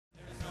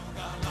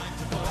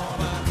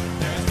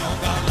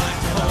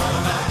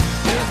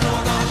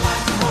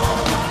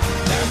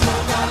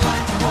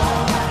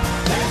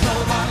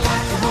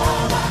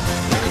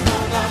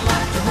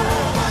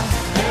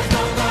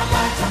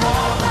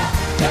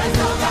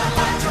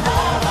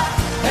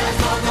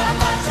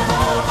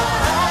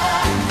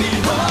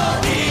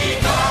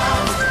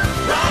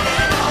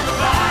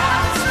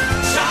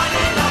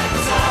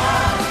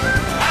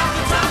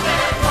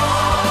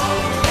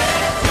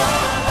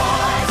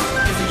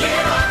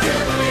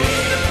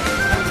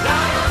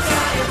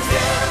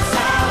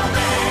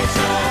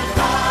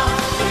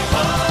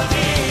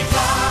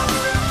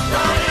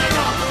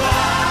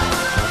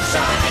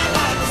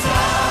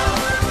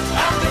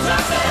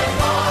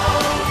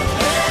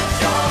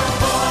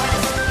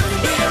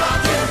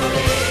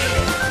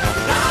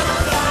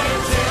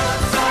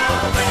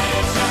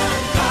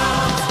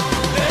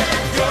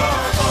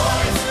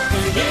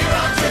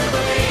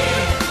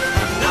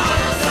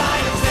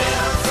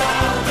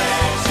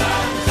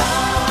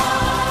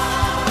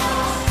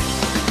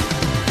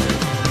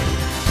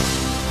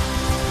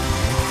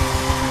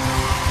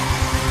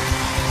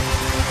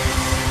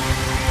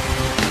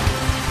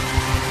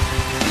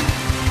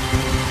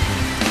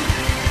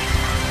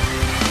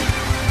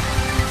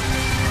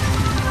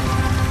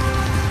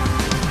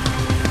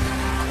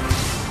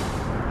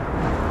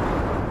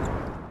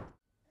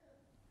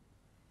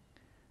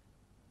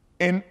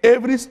In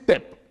every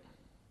step,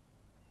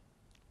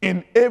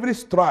 in every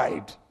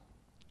stride,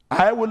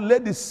 I will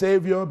let the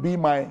Savior be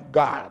my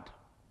God.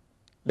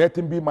 Let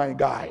him be my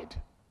guide.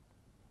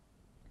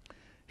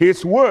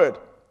 His word,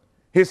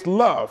 his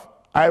love,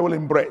 I will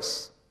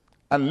embrace,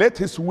 and let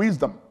his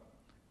wisdom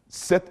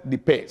set the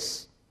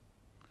pace.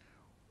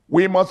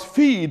 We must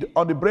feed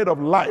on the bread of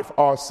life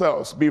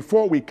ourselves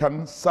before we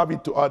can serve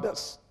it to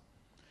others.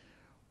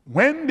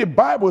 When the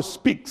Bible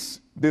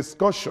speaks,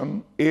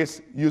 discussion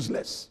is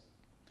useless.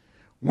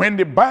 When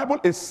the Bible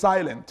is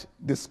silent,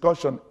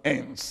 discussion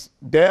ends.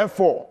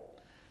 Therefore,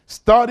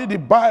 study the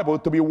Bible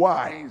to be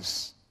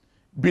wise.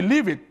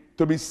 Believe it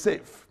to be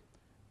safe.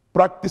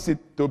 Practice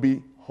it to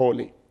be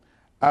holy.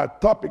 Our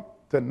topic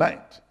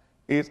tonight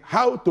is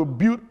how to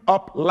build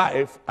up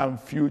life and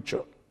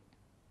future.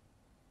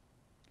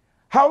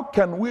 How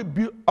can we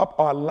build up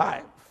our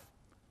life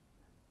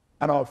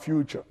and our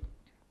future?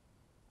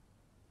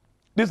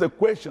 This is a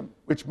question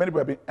which many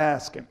people have been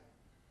asking.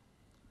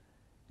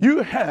 You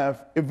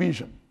have a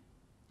vision.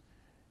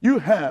 You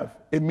have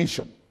a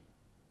mission.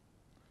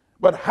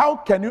 But how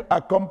can you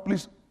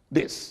accomplish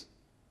this?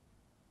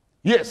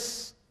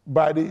 Yes,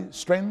 by the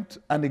strength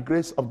and the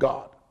grace of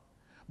God.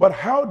 But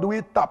how do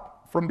we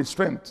tap from the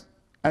strength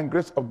and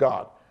grace of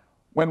God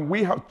when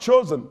we have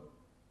chosen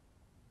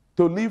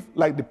to live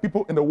like the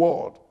people in the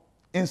world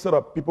instead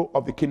of people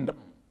of the kingdom?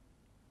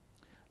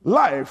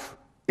 Life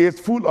is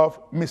full of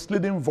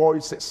misleading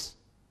voices,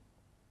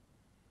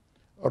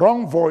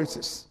 wrong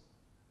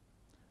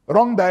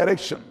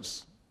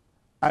directions,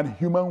 and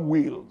human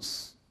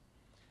wills.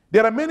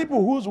 There are many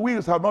people whose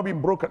wills have not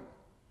been broken.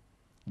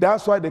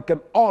 That's why they can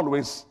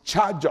always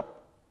charge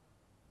up.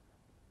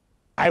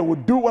 I will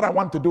do what I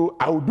want to do.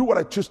 I will do what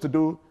I choose to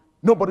do.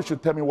 Nobody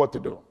should tell me what to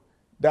do.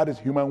 That is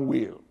human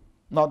will,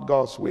 not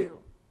God's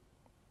will.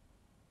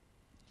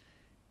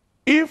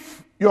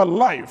 If your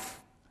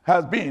life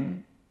has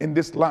been in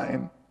this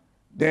line,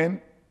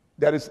 then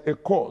there is a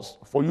cause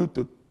for you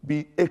to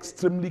be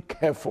extremely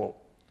careful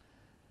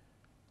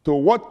to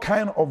what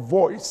kind of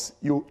voice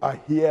you are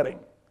hearing,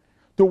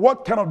 to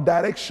what kind of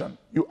direction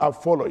you are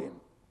following.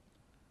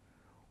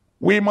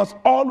 We must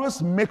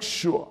always make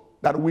sure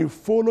that we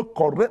follow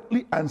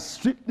correctly and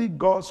strictly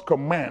God's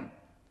command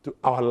to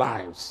our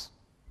lives.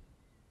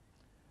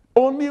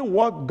 Only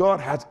what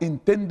God has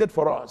intended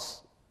for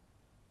us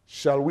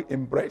shall we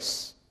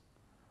embrace.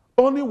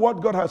 Only what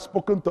God has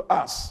spoken to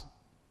us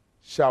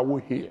shall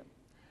we hear.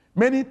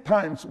 Many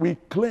times we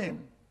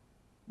claim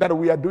that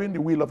we are doing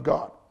the will of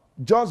God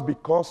just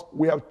because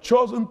we have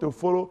chosen to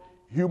follow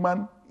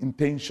human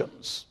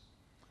intentions.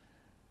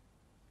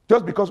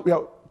 Just because we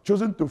have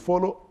chosen to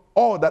follow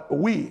all that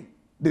we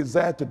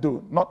desire to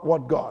do, not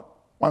what God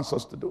wants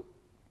us to do.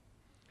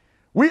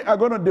 We are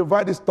going to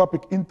divide this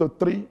topic into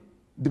 3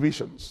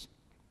 divisions.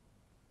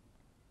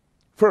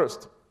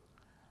 First,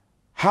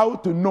 how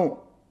to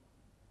know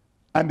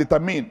and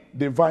determine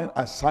divine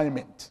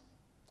assignment,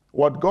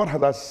 what God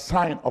has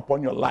assigned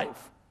upon your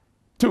life.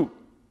 2,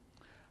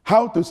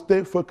 how to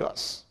stay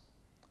focused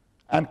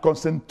and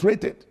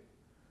concentrated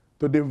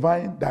to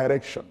divine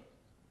direction.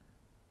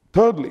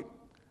 Thirdly,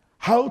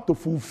 how to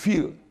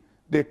fulfill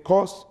the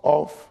cause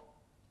of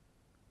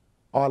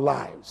our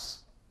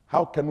lives.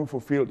 How can we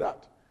fulfill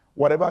that?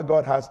 Whatever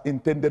God has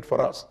intended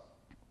for us.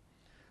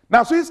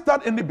 Now, so we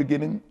start in the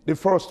beginning, the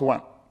first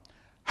one.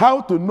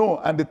 How to know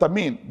and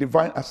determine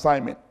divine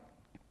assignment.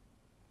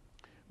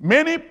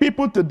 Many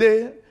people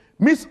today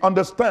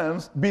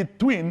misunderstand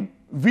between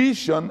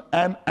vision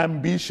and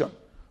ambition.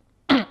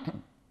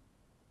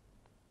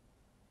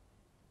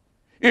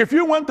 If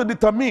you want to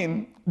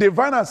determine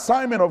divine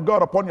assignment of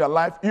God upon your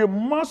life, you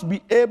must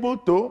be able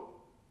to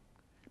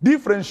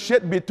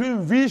differentiate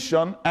between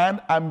vision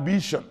and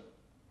ambition.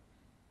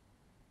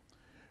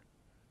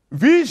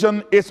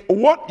 Vision is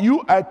what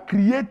you are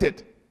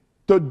created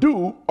to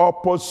do or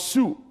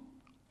pursue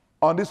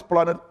on this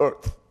planet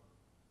Earth,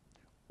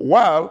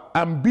 while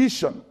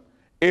ambition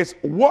is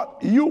what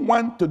you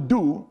want to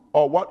do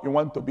or what you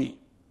want to be.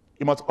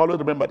 You must always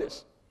remember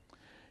this.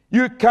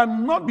 You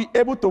cannot be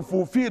able to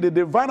fulfill the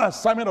divine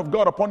assignment of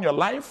God upon your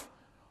life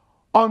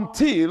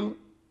until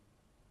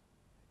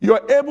you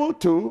are able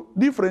to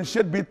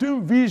differentiate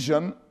between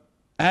vision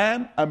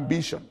and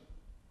ambition.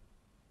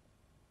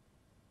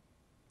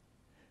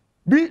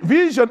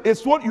 Vision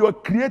is what you are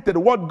created,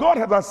 what God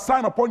has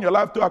assigned upon your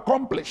life to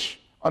accomplish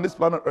on this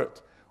planet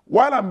Earth,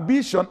 while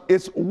ambition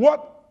is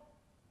what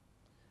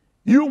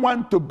you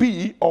want to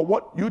be or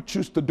what you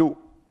choose to do.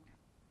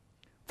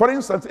 For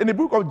instance, in the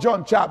book of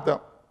John chapter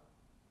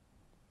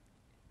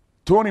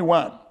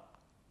 21,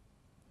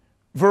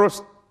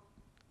 verse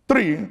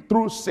 3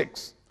 through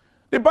 6,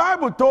 the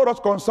Bible told us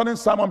concerning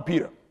Simon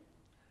Peter.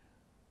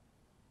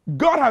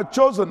 God had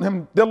chosen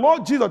him, the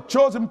Lord Jesus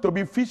chose him to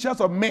be fishers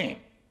of men.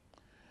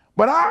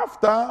 But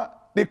after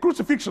the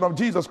crucifixion of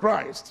Jesus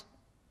Christ,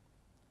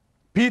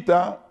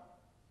 Peter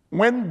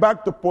went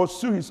back to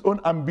pursue his own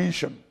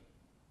ambition.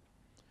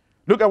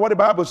 Look at what the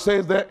Bible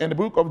says there in the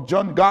book of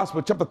John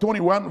Gospel, chapter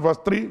 21, verse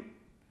 3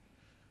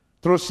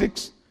 through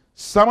 6.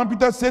 Simon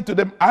Peter said to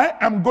them, I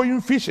am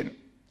going fishing.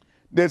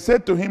 They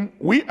said to him,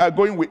 we are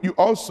going with you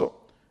also.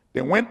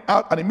 They went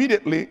out and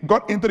immediately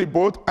got into the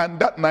boat, and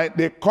that night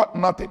they caught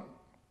nothing.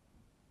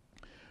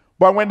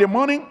 But when the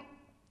morning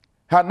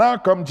had now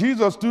come,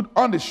 Jesus stood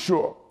on the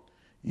shore.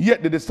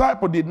 Yet the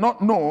disciples did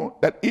not know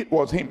that it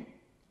was him.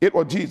 It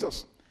was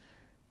Jesus.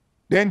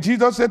 Then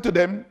Jesus said to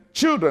them,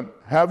 children,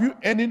 have you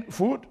any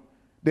food?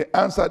 They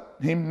answered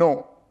him,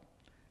 no.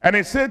 And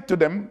he said to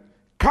them,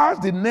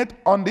 cast the net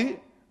on the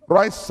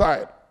right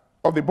side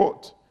of the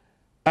boat,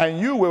 and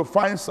you will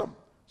find some.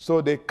 So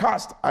they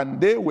cast,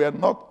 and they were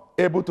not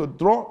able to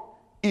draw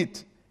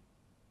it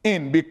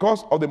in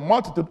because of the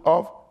multitude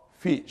of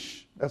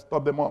fish. Let's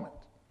stop the moment.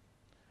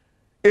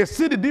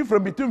 See the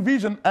difference between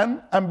vision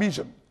and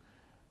ambition.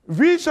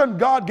 Vision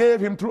God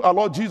gave him through our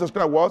Lord Jesus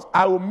Christ was,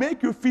 I will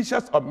make you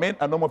fishers of men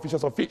and no more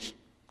fishers of fish.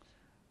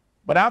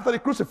 But after the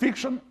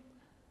crucifixion,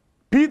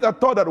 Peter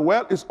thought that,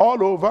 well, it's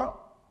all over.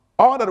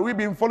 All that we've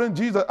been following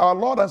Jesus, our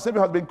Lord and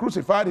Savior, has been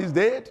crucified. He's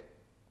dead.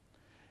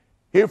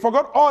 He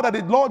forgot all that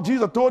the Lord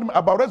Jesus told him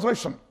about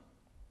resurrection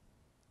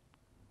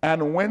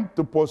and went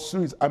to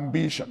pursue his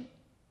ambition.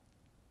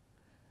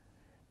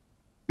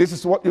 This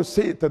is what you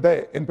see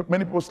today in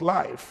many people's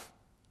life.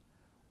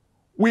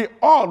 We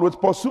always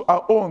pursue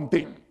our own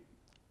thing,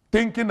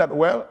 thinking that,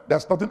 well,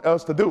 there's nothing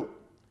else to do,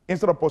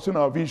 instead of pursuing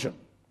our vision.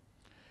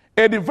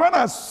 A divine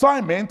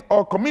assignment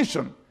or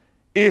commission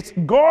is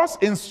God's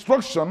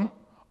instruction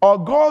or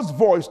God's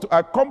voice to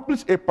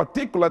accomplish a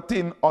particular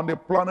thing on the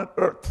planet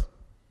Earth.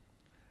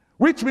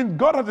 Which means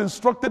God has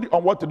instructed you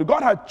on what to do.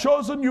 God has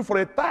chosen you for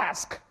a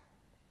task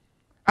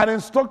and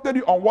instructed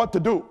you on what to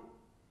do,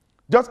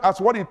 just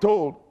as what he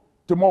told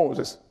to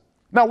Moses.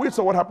 Now we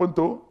saw what happened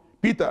to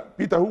Peter.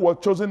 Peter, who was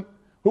chosen,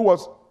 who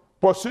was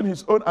pursuing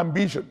his own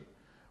ambition.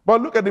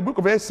 But look at the book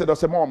of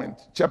Exodus a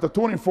moment, chapter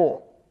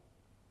 24.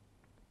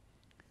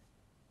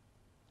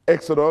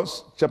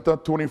 Exodus chapter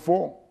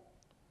 24.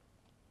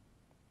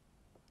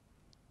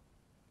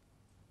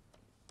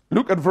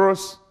 Look at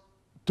verse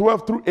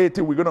 12 through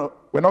 18. We're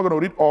not going to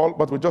read all,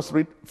 but we'll just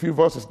read a few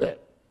verses there.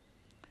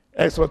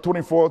 Exodus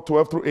 24,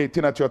 12 through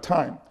 18 at your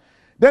time.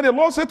 Then the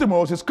Lord said to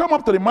Moses, come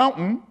up to the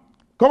mountain,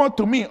 come up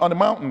to me on the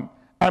mountain,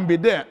 and be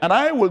there, and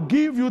I will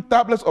give you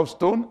tablets of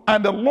stone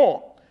and the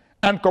law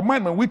and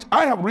commandment which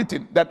I have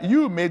written, that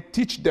you may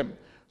teach them.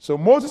 So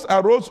Moses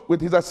arose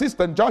with his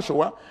assistant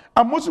Joshua,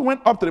 and Moses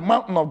went up to the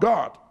mountain of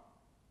God.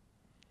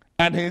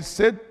 And he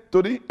said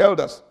to the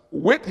elders,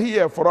 wait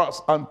here for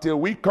us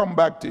until we come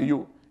back to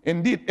you.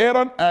 Indeed,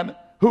 Aaron and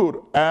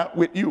Hur are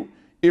with you.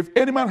 If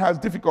any man has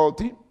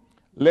difficulty,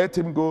 let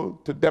him go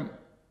to them.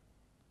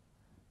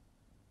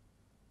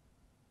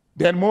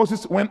 Then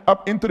Moses went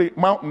up into the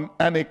mountain,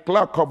 and a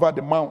cloud covered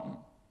the mountain.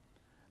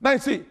 Now you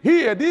see,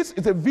 here, this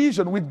is a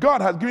vision which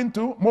God has given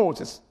to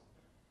Moses.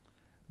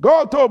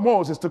 God told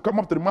Moses to come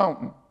up to the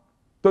mountain.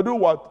 To do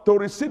what? To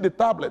receive the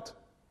tablet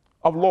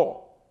of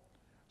law.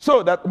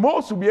 So that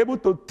Moses will be able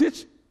to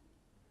teach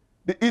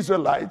the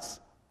Israelites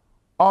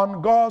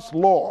on God's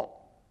law.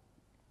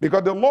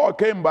 Because the law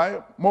came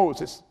by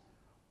Moses.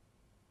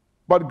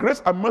 But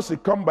grace and mercy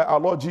come by our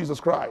Lord Jesus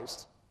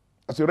Christ.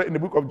 As you read in the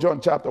book of John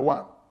chapter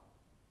 1.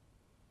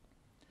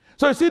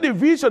 So you see the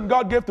vision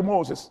God gave to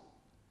Moses.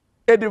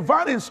 A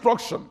divine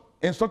instruction,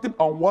 instructing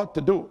on what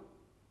to do.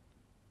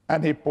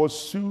 And he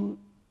pursued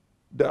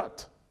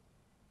that.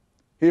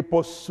 He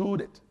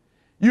pursued it.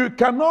 You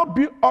cannot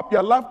build up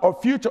your life or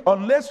future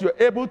unless you're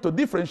able to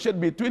differentiate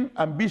between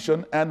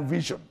ambition and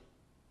vision.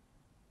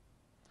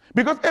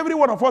 Because every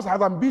one of us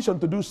has ambition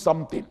to do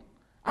something.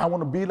 I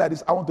want to be like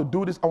this. I want to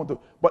do this.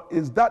 But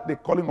is that the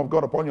calling of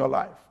God upon your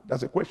life?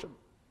 That's a question.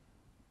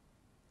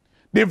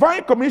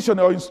 Divine commission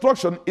or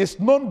instruction is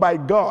known by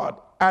God,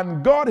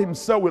 and God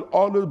himself will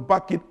always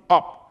back it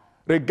up,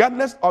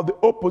 regardless of the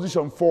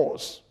opposition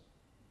force.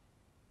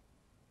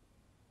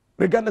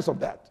 Regardless of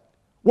that.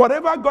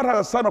 Whatever God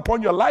has assigned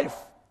upon your life,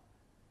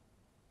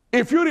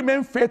 if you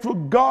remain faithful,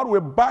 God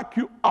will back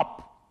you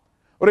up,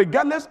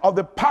 regardless of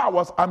the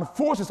powers and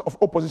forces of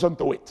opposition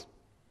to it.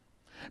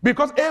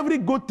 Because every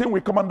good thing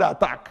will come under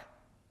attack.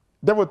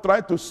 They will try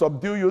to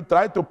subdue you,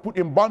 try to put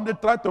in bondage,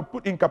 try to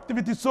put in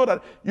captivity, so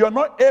that you are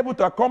not able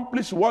to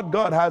accomplish what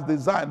God has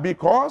designed.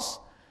 Because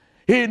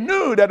he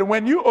knew that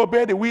when you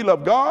obey the will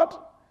of God,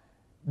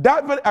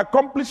 that very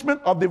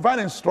accomplishment of divine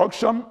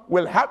instruction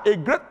will have a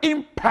great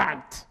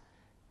impact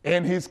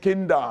in his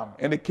kingdom,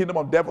 in the kingdom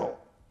of devil.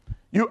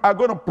 You are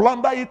going to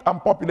plunder it and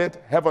populate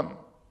heaven.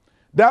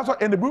 That's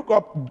what in the book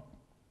of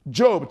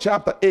Job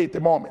chapter 8, a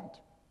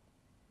moment.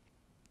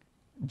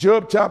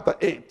 Job chapter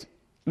 8.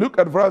 Look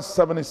at verse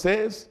 7, it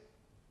says.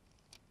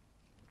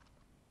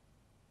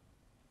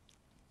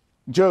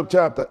 Job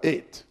chapter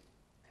 8.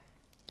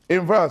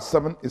 In verse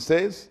 7, it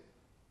says,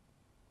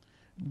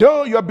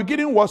 though your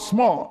beginning was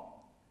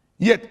small,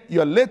 yet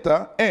your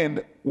later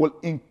end will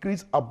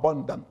increase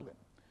abundantly.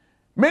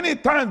 Many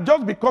times,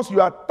 just because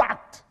you are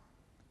attacked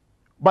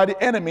by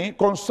the enemy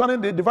concerning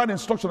the divine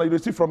instruction that you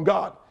receive from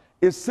God,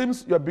 it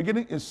seems your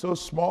beginning is so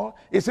small,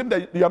 it seems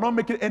that you are not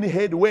making any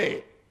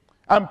headway.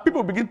 And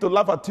people begin to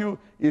laugh at you.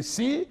 You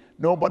see,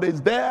 Nobody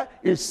is there.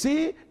 You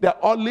see, they're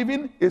all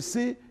living. You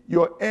see,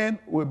 your end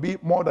will be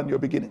more than your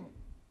beginning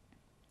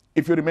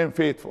if you remain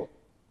faithful.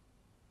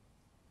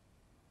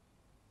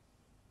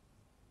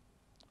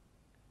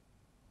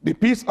 The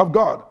peace of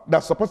God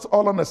that surpasses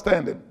all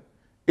understanding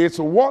is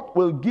what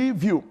will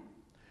give you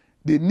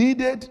the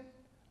needed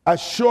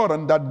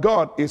assurance that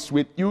God is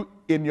with you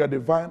in your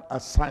divine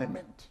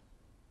assignment.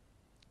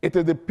 It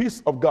is the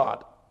peace of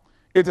God.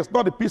 It is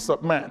not the peace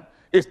of man.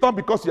 It's not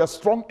because you are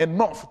strong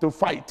enough to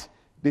fight.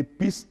 The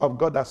peace of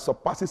God that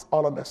surpasses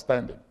all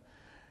understanding.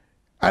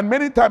 And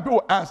many times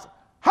people ask,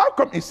 how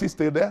come is she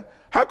still there?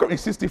 How come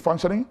is she still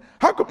functioning?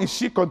 How come is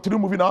she continue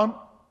moving on?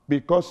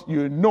 Because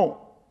you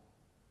know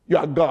you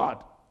are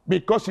God.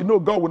 Because you know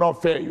God will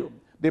not fail you.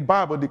 The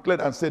Bible declared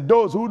and said,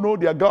 those who know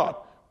their God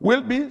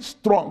will be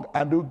strong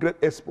and do great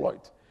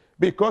exploit.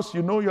 Because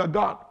you know you are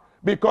God.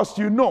 Because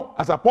you know,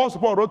 as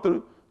Apostle Paul wrote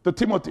to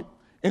Timothy,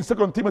 in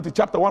 2 Timothy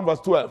chapter 1 verse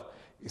 12,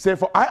 he said,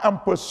 for I am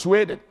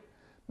persuaded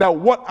that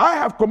what I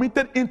have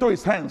committed into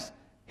his hands,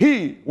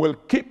 he will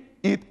keep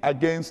it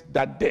against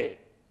that day.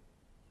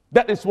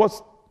 That is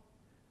what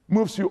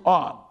moves you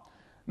on.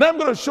 Now I'm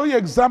going to show you an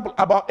example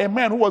about a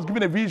man who was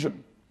given a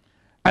vision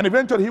and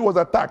eventually he was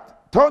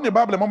attacked. Turn your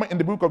Bible a moment in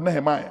the book of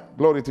Nehemiah.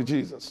 Glory to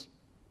Jesus.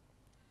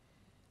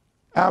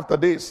 After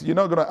this, you're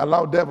not going to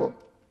allow devil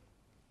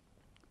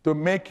to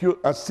make you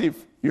as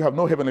if you have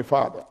no heavenly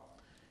Father.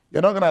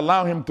 You're not going to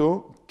allow him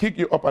to kick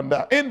you up and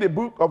down. In the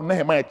book of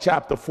Nehemiah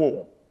chapter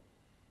 4.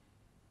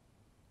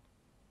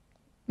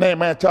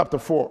 Nehemiah chapter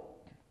 4.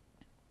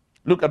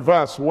 Look at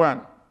verse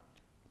 1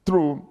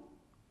 through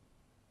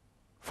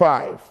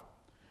 5.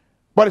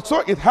 But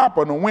so it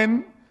happened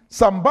when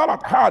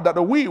Sanballat heard that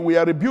we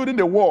were rebuilding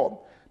the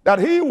wall, that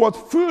he was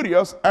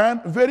furious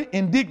and very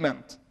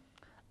indignant,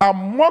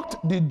 and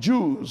mocked the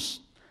Jews.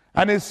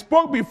 And he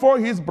spoke before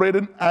his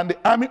brethren and the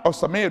army of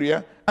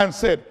Samaria, and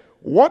said,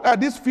 what are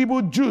these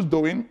feeble Jews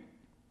doing?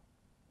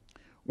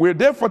 Will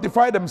they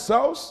fortify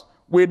themselves?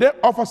 Will they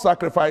offer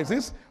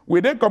sacrifices?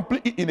 Will they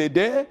complete it in a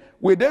day?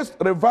 Will they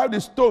revive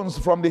the stones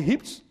from the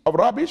heaps of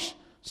rubbish,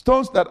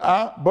 stones that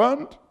are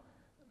burned?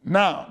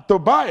 Now,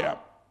 Tobiah,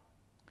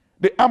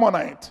 the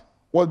Ammonite,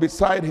 was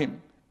beside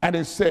him, and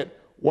he said,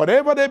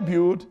 whatever they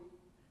build,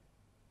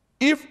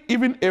 if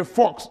even a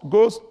fox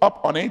goes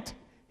up on it,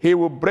 he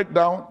will break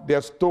down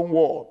their stone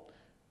wall.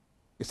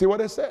 You see what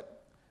they said?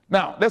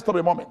 Now, let's stop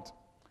a moment.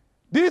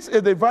 This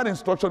is the divine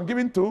instruction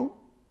given to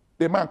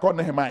the man called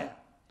Nehemiah,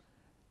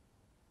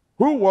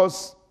 who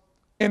was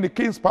in the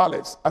king's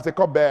palace as a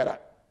cupbearer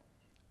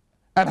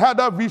and had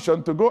that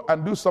vision to go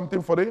and do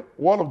something for the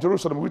wall of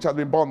Jerusalem, which has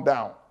been burned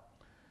down.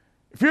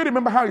 If you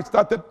remember how he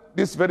started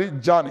this very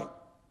journey,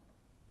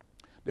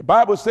 the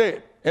Bible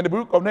said in the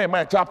book of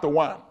Nehemiah chapter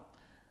 1,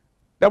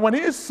 that when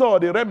he saw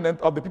the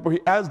remnant of the people, he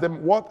asked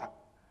them, what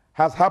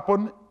has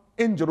happened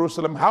in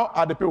Jerusalem? How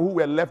are the people who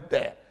were left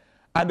there?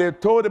 And they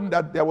told him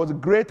that there was a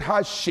great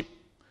hardship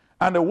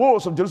and the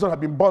walls of Jerusalem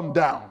have been burned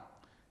down.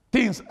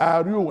 Things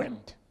are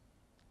ruined.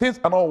 Things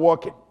are not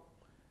working.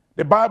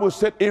 The Bible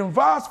said in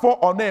verse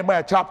 4 of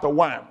Nehemiah chapter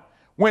 1,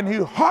 when he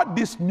heard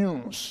this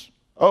news,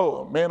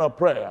 oh, man of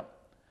prayer,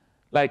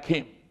 like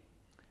him.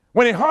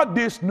 When he heard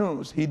this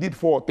news, he did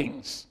 4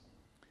 things.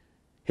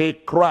 He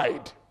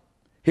cried,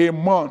 he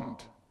mourned,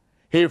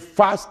 he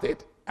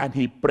fasted, and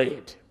he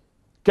prayed.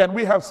 Can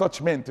we have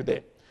such men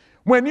today?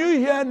 When you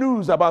hear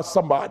news about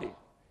somebody,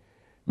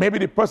 maybe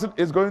the person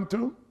is going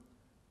to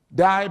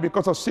die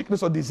because of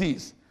sickness or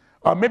disease,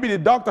 or maybe the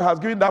doctor has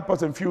given that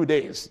person a few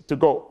days to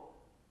go.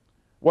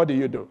 What do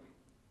you do?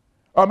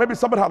 Or maybe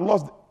somebody had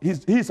lost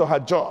his or her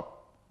job.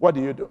 What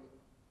do?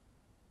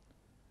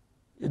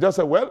 You just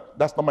say, well,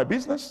 that's not my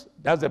business.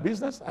 That's their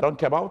business. I don't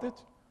care about it.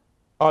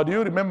 Or do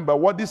you remember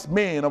what this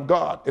man of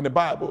God in the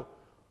Bible,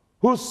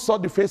 who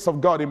sought the face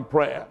of God in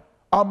prayer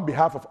on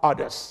behalf of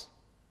others?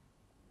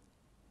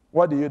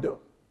 What do?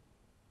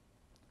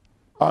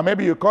 Or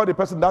maybe you call the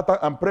person that time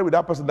and pray with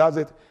that person, does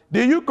it.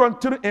 Do you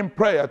continue in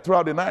prayer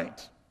throughout the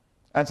night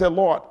and say,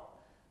 Lord,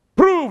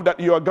 prove that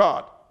you are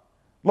God.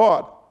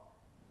 Lord,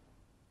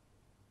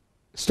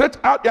 stretch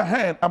out your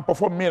hand and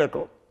perform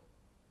miracle.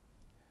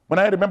 When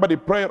I remember the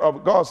prayer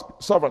of God's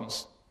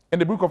servants in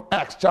the book of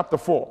Acts chapter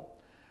 4,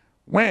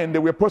 when they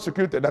were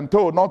persecuted and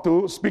told not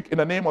to speak in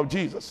the name of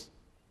Jesus,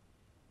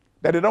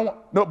 that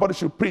nobody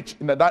should preach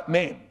in that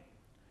name.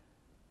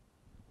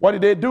 What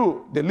did they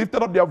do? They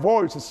lifted up their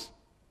voices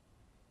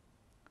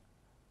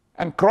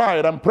and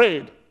cried and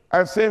prayed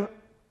and said,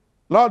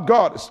 Lord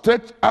God,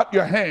 stretch out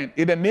your hand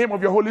in the name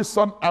of your Holy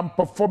Son and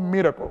perform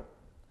miracle.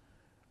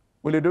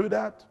 Will you do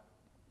that?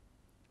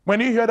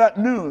 When you hear that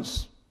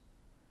news,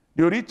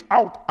 you reach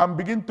out and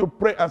begin to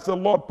pray and say,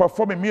 Lord,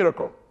 perform a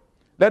miracle.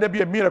 Let there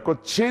be a miracle.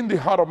 Change the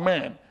heart of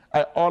man.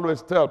 I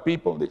always tell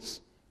people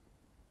this.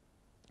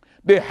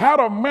 The heart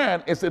of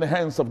man is in the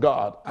hands of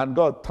God, and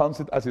God turns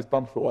it as he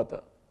turns for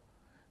water.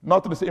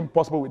 Nothing is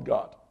impossible with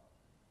God.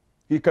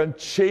 He can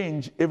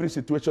change every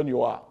situation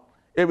you are,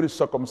 every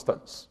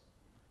circumstance,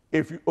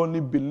 if you only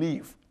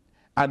believe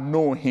and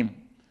know him.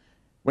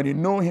 When you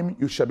know him,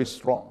 you shall be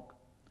strong.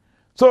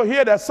 So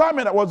here the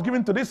assignment that was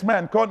given to this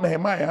man called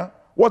Nehemiah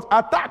was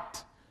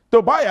attacked.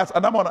 Tobias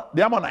and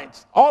the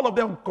Ammonites, all of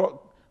them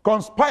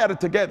conspired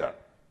together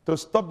to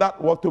stop that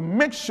war, to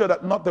make sure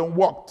that nothing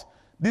worked.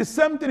 The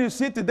same thing you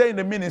see today in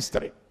the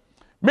ministry.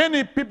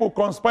 Many people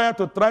conspire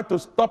to try to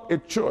stop a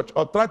church,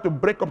 or try to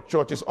break up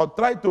churches, or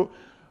try to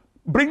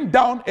bring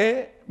down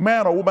a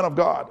man or woman of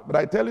God. But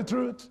I tell you the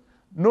truth,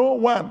 no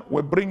one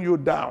will bring you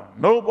down.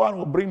 No one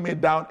will bring me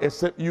down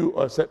except you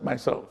or except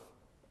myself.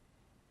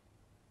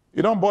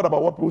 You don't bother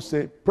about what people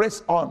say.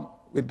 Press on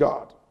with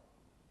God.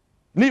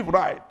 Live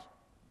right.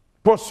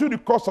 Pursue the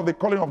course of the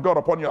calling of God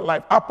upon your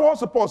life.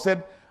 Apostle Paul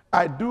said,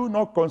 I do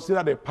not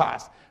consider the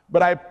past,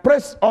 but I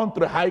press on to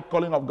the high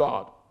calling of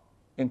God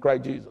in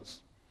Christ Jesus.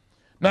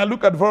 Now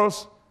look at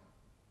verse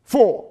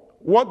 4.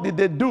 What did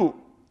they do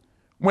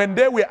when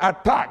they were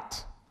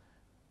attacked?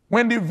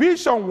 When the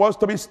vision was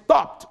to be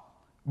stopped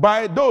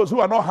by those who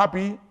are not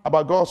happy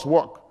about God's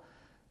work,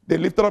 they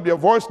lifted up their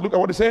voice. Look at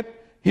what they said.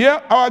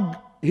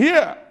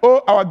 Hear,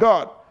 O our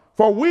God,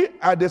 for we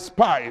are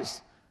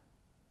despised.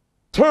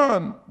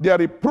 Turn their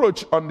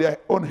reproach on their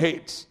own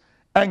heads,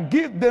 and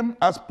give them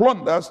as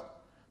plunders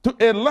to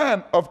a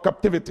land of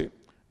captivity.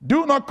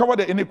 Do not cover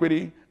their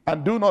iniquity,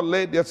 and do not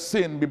let their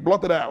sin be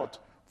blotted out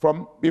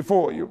from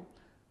before you.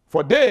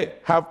 For they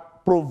have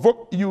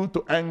provoked you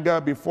to anger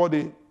before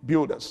the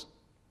builders.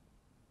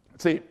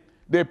 See,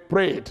 they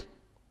prayed.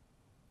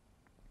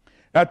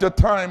 At the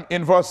time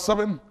in verse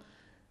 7,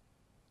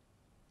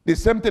 the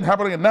same thing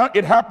happened. And now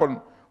it happened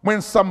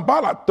when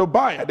Sanballat,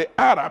 Tobiah, the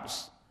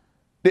Arabs,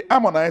 the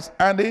Ammonites,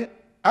 and the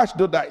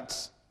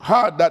Ashdodites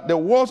heard that the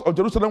walls of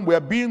Jerusalem were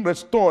being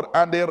restored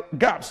and their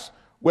gaps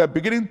were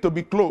beginning to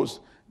be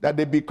closed, that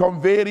they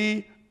become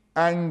very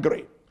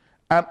angry.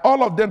 And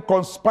all of them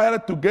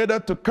conspired together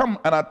to come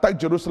and attack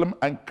Jerusalem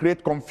and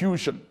create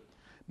confusion.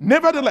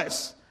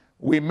 Nevertheless,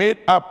 we made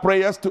our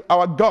prayers to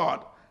our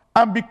God,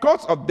 and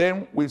because of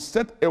them, we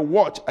set a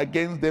watch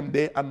against them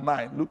day and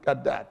night. Look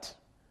at that.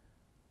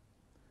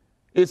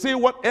 You see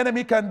what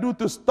enemy can do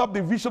to stop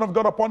the vision of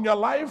God upon your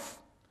life?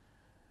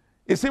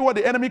 You see what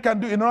the enemy can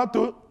do in order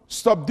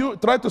to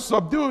try to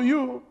subdue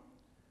you?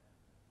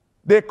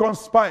 They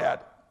conspired.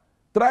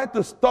 Try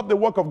to stop the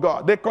work of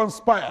God. They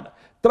conspired.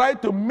 Try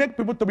to make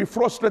people to be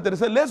frustrated. They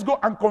said, let's go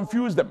and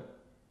confuse them.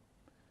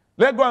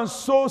 Let's go and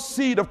sow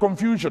seed of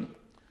confusion.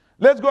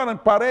 Let's go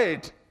and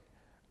parade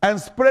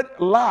and spread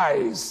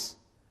lies.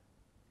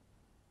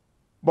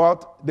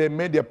 But they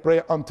made their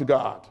prayer unto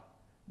God.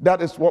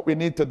 That is what we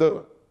need to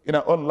do in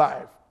our own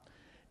life.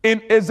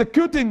 In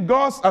executing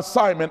God's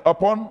assignment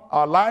upon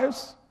our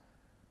lives,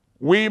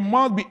 we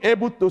must be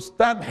able to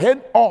stand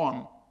head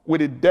on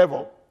with the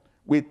devil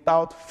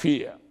without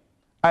fear.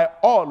 I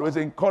always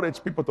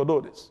encourage people to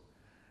do this.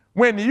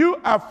 When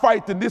you are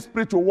fighting this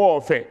spiritual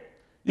warfare,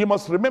 you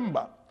must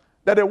remember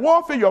that the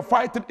warfare you're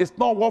fighting is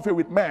not warfare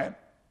with man,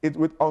 it's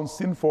with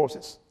unseen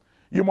forces.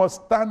 You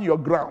must stand your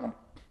ground.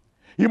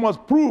 You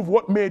must prove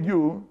what made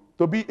you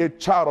to be a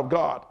child of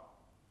God.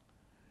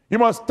 You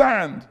must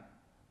stand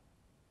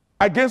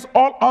against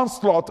all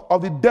onslaught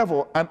of the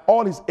devil and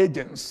all his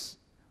agents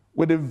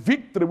with the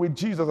victory which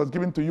Jesus has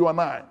given to you and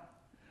I.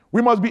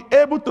 We must be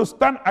able to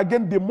stand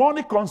against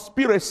demonic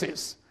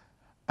conspiracies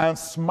and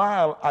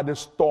smile at the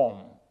storm.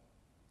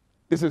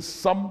 This is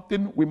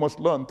something we must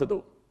learn to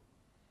do.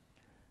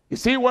 You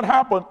see what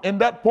happened in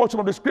that portion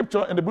of the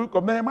scripture in the book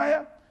of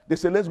Nehemiah? They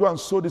said, let's go and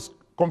sow this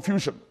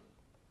confusion.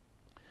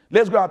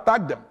 Let's go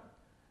attack them.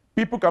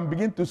 People can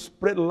begin to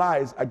spread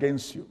lies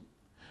against you.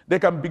 They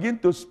can begin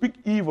to speak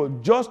evil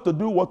just to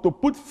do what? To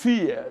put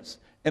fears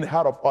in the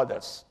heart of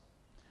others.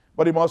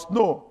 But you must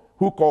know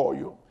who called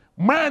you.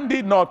 Man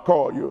did not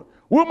call you.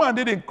 Woman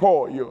didn't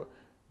call you.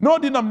 No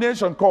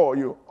denomination called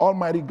you.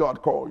 Almighty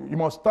God called you. You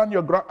must stand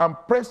your ground and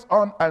press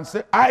on and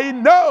say, I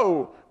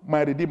know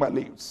my Redeemer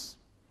lives.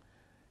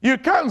 You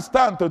can't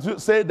stand to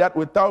say that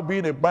without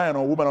being a man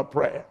or woman of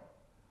prayer.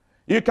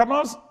 You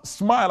cannot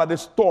smile at the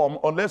storm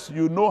unless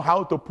you know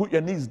how to put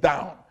your knees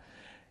down.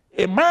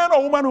 A man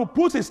or woman who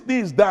puts his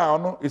knees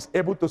down is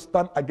able to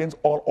stand against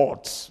all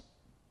odds.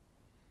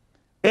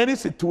 Any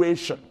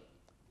situation,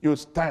 you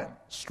stand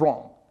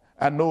strong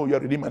and know your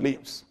Redeemer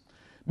lives.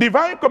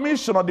 Divine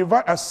commission or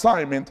divine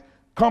assignment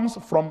comes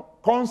from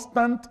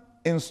constant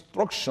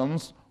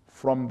instructions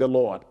from the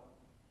Lord.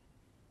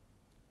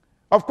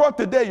 Of course,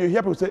 today you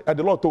hear people say,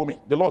 the Lord told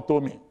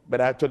me. But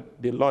actually,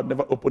 the Lord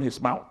never opened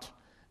his mouth.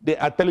 They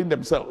are telling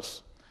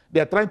themselves. They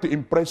are trying to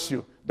impress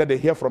you that they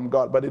hear from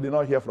God, but they did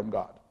not hear from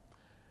God.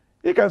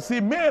 You can see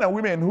men and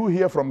women who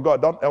hear from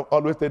God don't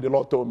always say, the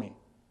Lord told me.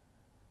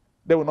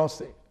 They will not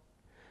say.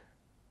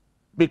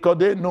 Because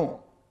they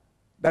know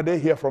that they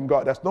hear from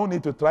God. There's no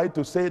need to try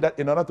to say that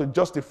in order to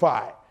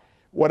justify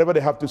whatever they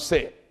have to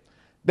say.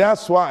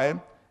 That's why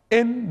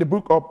in the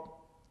book of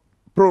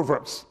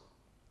Proverbs,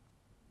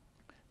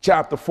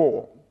 chapter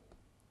 4,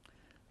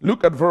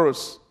 look at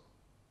verse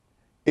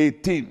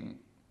 18.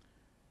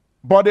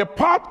 But the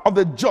path of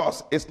the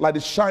just is like the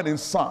shining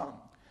sun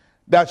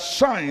that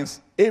shines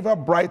ever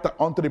brighter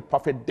unto the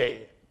perfect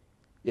day.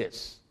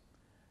 Yes.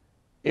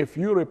 If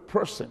you're a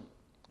person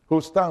who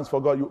stands for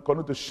God, you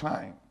continue to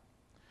shine.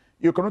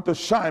 You continue to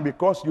shine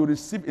because you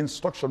receive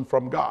instruction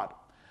from God.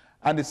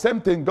 And the same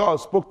thing God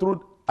spoke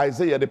through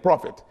Isaiah the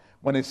prophet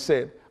when he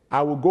said,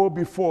 I will go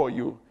before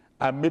you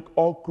and make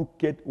all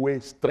crooked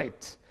ways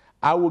straight.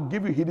 I will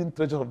give you hidden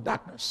treasures of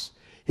darkness.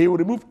 He will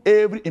remove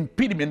every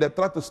impediment that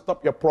tries to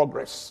stop your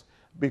progress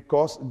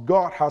because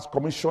God has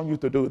commissioned you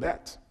to do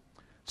that.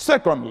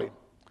 Secondly,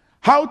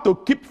 how to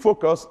keep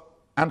focused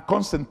and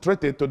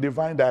concentrated to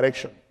divine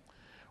direction.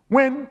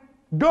 When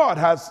God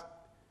has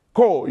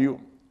called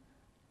you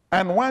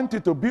and wants you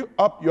to build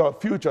up your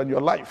future and your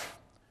life,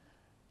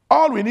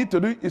 all we need to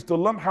do is to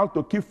learn how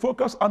to keep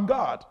focused on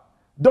God.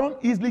 Don't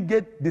easily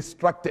get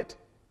distracted.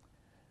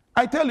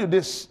 I tell you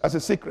this as a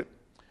secret.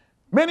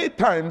 Many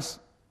times,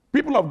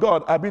 people of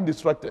God are being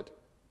distracted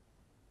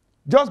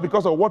just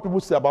because of what people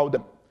say about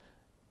them,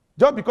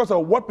 just because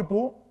of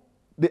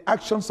the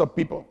actions of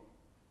people,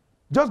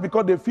 just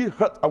because they feel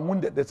hurt and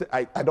wounded. They say,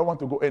 I don't want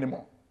to go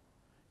anymore.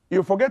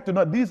 You forget to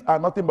know these are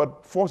nothing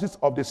but forces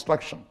of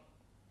distraction.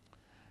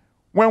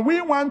 When we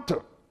want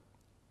to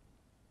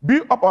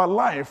build up our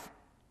life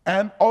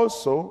and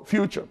also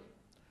future,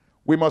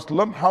 we must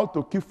learn how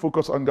to keep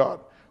focus on God.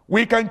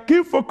 We can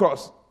keep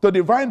focus to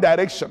divine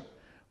direction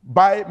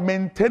by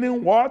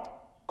maintaining what?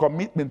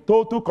 Commitment,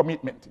 total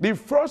commitment. The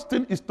first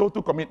thing is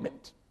total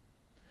commitment.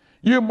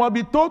 You must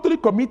be totally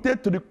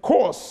committed to the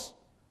course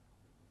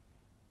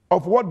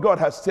of what God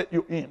has set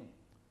you in.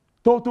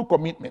 Total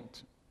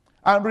commitment.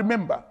 And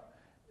remember,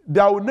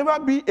 there will never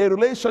be a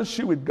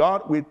relationship with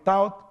God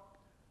without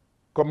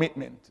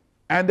commitment.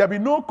 And there will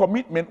be no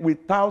commitment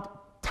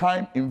without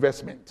time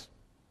investment.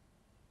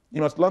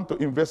 You must learn to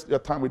invest your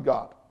time with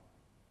God.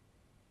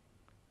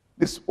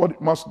 This is what you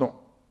must know.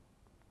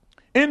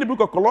 In the book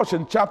of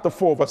Colossians chapter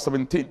 4 verse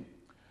 17,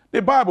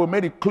 the Bible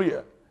made it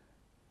clear.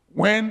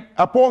 When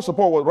Apostle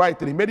Paul was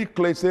writing, he made it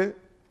clear, say,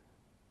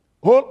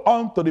 hold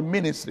on to the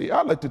ministry.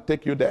 I'd like to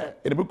take you there.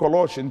 In the book of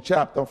Colossians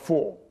chapter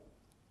 4,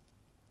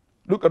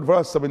 look at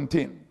verse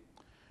 17.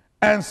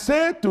 And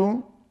say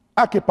to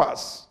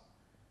Archippus,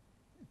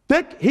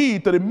 take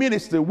heed to the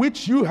ministry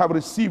which you have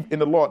received in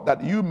the Lord,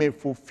 that you may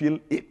fulfill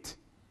it.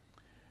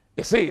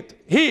 You see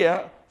it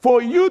here,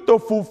 for you to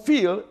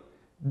fulfill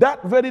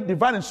that very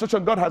divine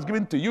instruction God has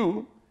given to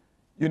you,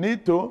 you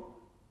need to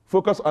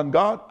focus on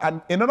God.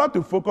 And in order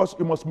to focus,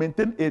 you must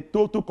maintain a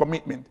total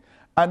commitment.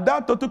 And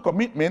that total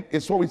commitment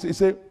is what we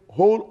say,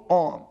 hold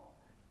on,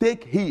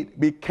 take heed,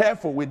 be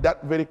careful with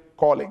that very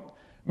calling.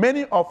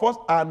 Many of us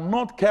are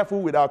not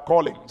careful with our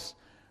callings.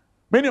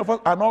 Many of us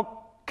are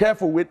not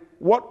careful with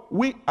what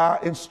we are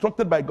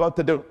instructed by God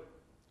to do.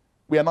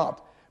 We are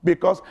not.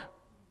 Because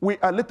we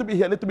are a little bit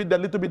here, a little bit there,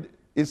 a little bit.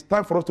 It's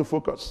time for us to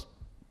focus.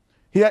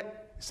 Here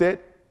said,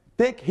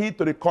 take heed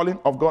to the calling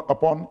of God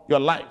upon your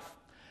life.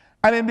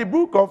 And in the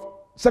book of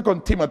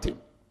 2 Timothy,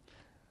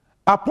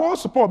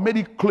 Apostle Paul made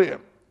it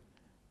clear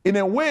in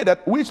a way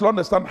that we should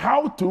understand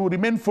how to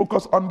remain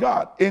focused on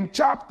God. In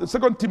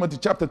 2 Timothy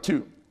chapter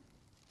 2,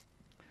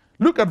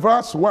 look at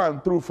verse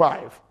 1 through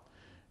 5.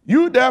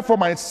 You therefore,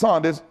 my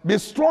son, be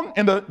strong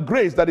in the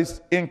grace that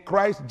is in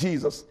Christ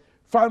Jesus.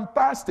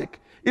 Fantastic.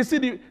 You see,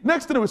 the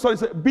next thing we saw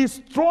is be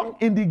strong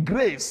in the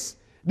grace.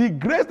 The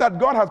grace that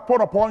God has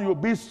poured upon you,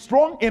 be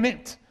strong in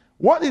it.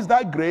 What is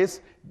that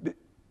grace? The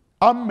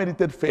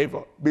unmerited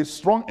favor. Be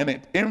strong in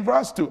it. In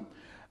verse 2,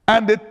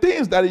 and the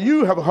things that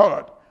you have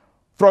heard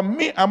from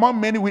me among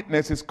many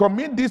witnesses,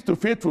 commit this to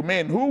faithful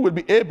men who will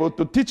be able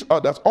to teach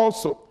others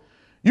also.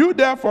 You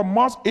therefore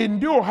must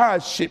endure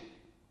hardship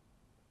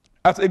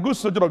as a good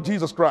soldier of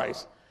Jesus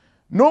Christ.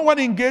 No one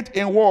engaged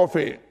in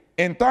warfare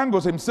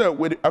entangles himself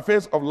with the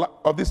affairs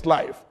of this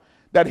life,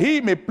 that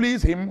he may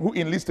please him who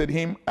enlisted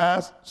him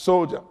as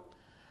soldier.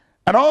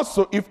 And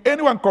also, if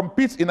anyone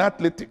competes in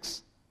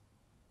athletics,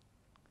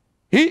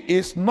 he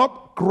is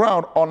not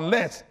crowned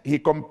unless he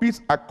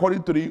competes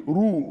according to the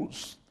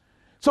rules.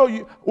 So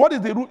what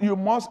is the rule? You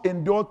must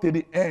endure to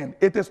the end.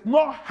 It is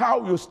not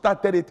how you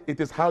started it, it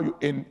is how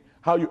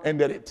you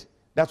ended it.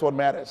 That's what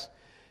matters.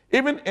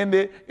 Even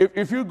in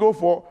if you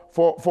go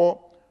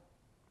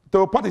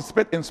to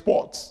participate in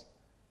sports,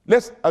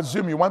 let's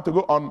assume you want to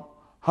go on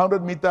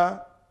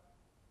 100-meter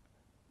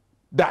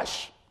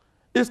dash.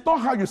 It's not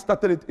how you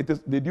started it, it is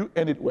did you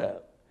end it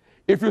well.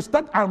 If you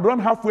start and run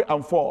halfway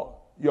and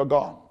fall, you're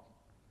gone.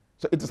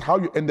 So it is how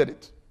you ended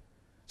it.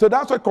 So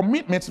that's why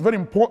commitment is very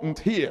important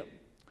here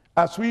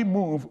as we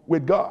move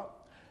with God.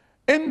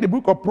 In the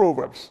book of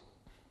Proverbs,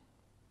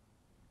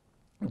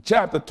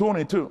 chapter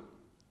 22,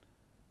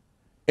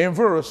 in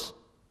verse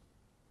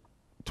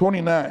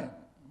 29,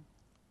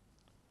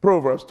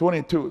 Proverbs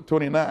 22,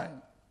 29,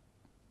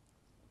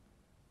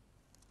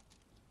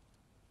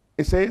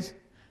 it says,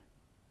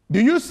 do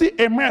you see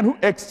a man who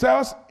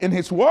excels in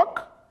his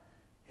work?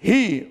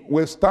 He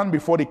will stand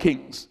before the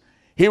kings.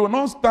 He will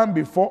not stand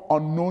before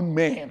unknown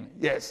men.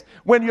 Yes.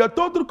 When you are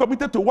totally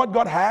committed to what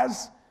God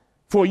has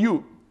for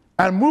you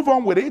and move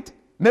on with it,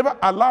 never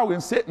allowing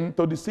Satan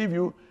to deceive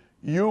you,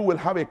 you will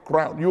have a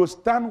crown. You will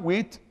stand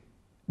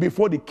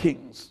before the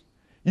kings.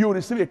 You will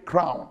receive a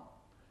crown.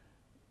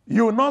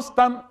 You will not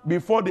stand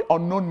before the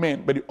unknown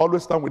men, but you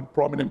always stand with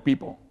prominent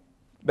people.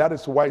 That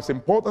is why it's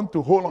important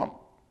to hold on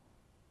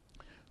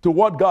to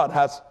what God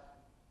has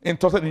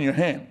entrusted in your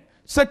hand.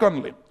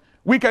 Secondly,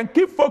 we can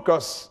keep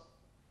focus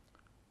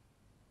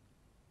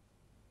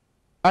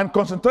and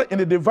concentrate in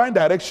the divine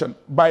direction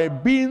by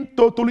being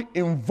totally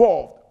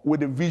involved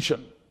with the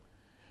vision.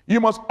 You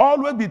must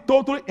always be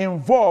totally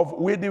involved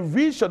with the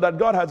vision that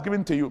God has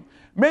given to you.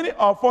 Many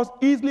of us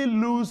easily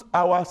lose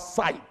our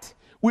sight.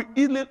 We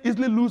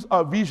easily lose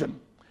our vision.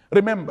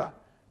 Remember,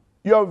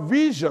 your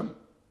vision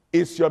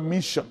is your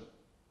mission.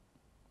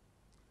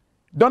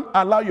 Don't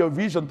allow your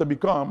vision to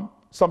become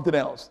something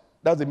else.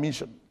 That's the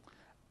mission.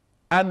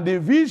 And the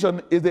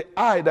vision is the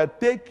eye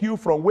that takes you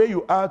from where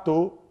you are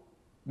to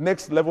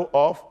next level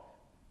of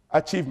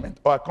achievement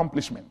or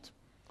accomplishment.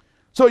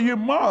 So you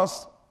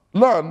must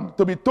learn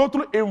to be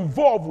totally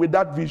involved with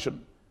that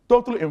vision.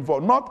 Totally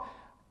involved. Not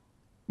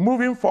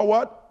moving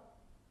forward,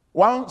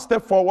 one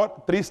step forward,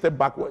 3 steps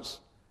backwards.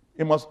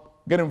 You must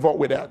get involved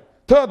with that.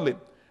 Thirdly,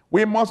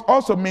 we must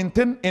also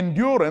maintain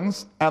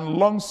endurance and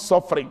long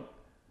suffering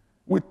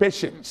with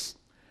patience.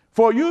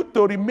 For you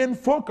to remain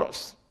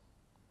focused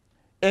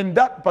in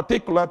that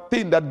particular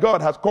thing that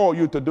God has called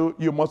you to do,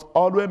 you must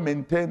always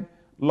maintain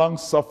long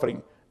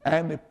suffering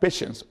and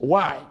patience.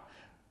 Why?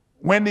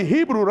 When the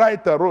Hebrew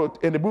writer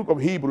wrote in the book of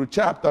Hebrew,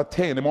 chapter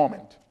 10, a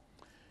moment,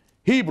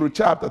 Hebrew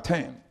chapter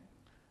 10,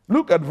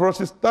 look at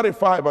verses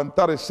 35 and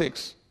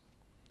 36.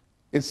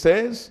 It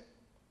says,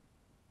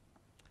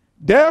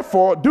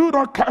 therefore, do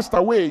not cast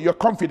away your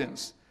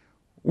confidence,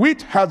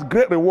 which has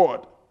great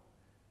reward.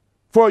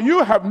 For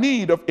you have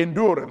need of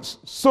endurance,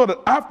 so that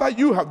after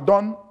you have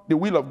done the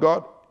will of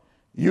God,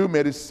 you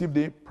may receive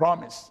the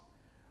promise.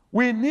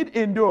 We need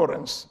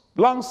endurance,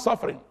 long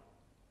suffering.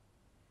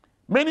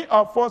 Many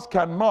of us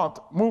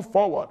cannot move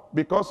forward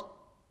because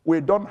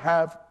we don't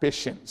have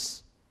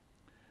patience.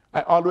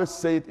 I always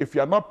say it, if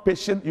you are not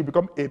patient, you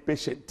become a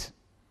patient.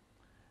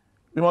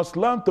 You must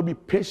learn to be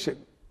patient.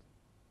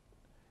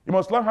 You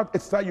must learn how to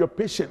exercise your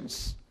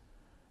patience.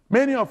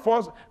 Many of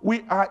us,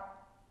 we are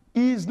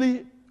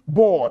easily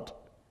bored,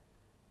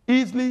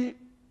 easily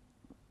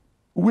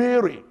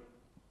weary,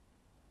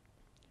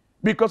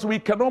 because we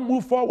cannot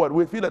move forward.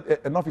 We feel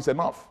that enough is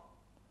enough.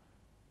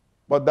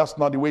 But that's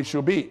not the way it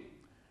should be.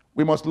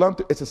 We must learn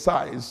to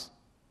exercise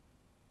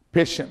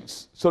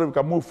patience so that we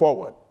can move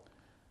forward.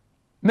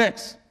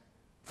 Next,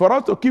 for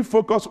us to keep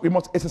focus, we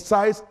must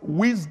exercise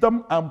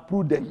wisdom and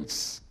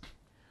prudence.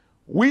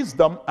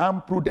 Wisdom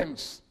and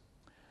prudence.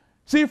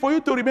 See, for you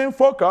to remain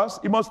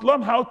focused, you must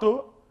learn how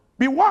to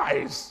be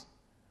wise,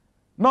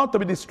 not to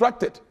be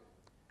distracted.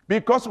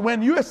 Because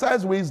when you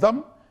exercise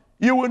wisdom,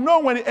 you will know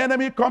when the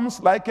enemy comes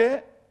like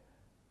a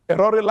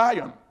roaring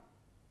lion,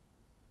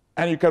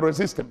 and you can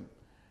resist him.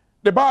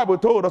 The Bible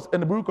told us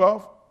in the book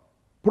of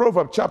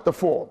Proverbs chapter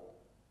 4,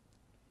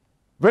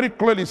 very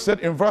clearly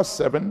said in verse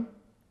 7,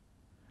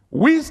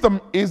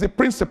 wisdom is the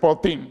principal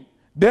thing.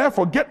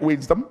 Therefore get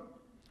wisdom,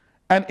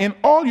 and in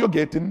all you're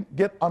getting,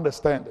 get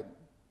understanding.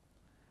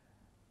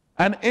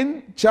 And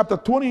in chapter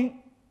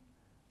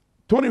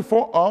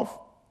 24 of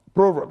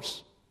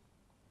Proverbs,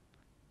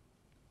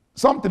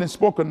 something is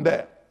spoken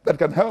there that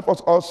can help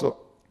us also.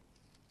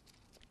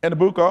 In the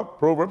book of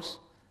Proverbs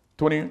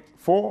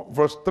 24,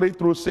 verse 3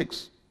 through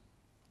 6.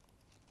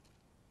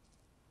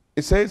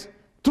 It says,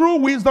 through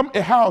wisdom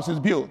a house is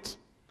built,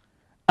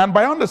 and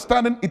by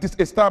understanding it is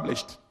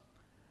established.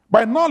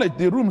 By knowledge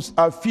the rooms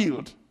are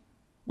filled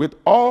with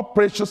all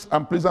precious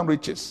and pleasant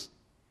riches.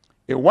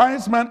 A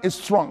wise man is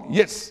strong,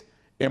 yes,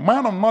 a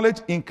man of knowledge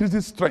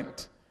increases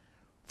strength.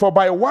 For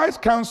by wise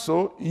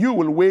counsel you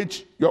will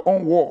wage your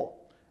own war,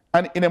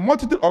 and in a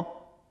multitude of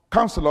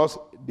counselors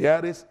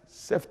there is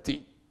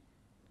safety.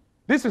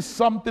 This is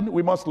something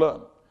we must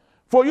learn.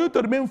 For you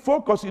to remain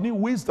focused, you need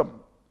wisdom.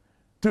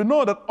 To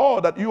know that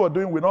all that you are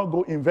doing will not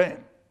go in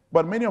vain.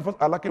 But many of us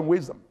are lacking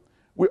wisdom.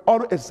 We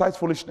always exercise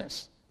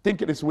foolishness,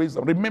 think it is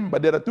wisdom. Remember,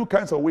 there are two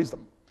kinds of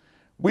wisdom.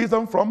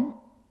 Wisdom from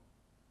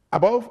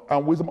above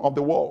and wisdom of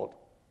the world.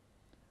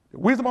 The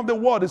wisdom of the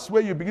world is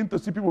where you begin to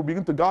see people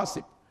begin to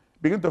gossip,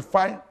 begin to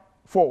find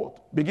fault,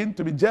 begin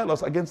to be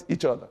jealous against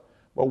each other.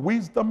 But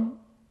wisdom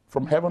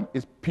from heaven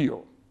is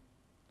pure.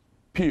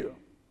 Pure.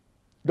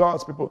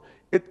 God's people.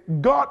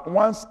 God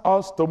wants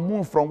us to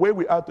move from where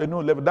we are to a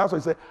new level. That's why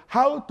he said,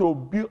 how to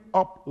build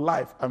up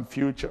life and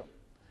future.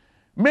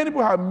 Many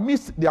people have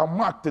missed their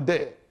mark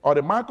today, or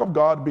the mark of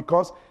God,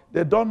 because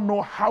they don't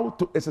know how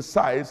to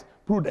exercise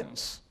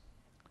prudence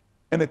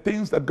in the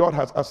things that God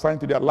has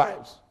assigned to their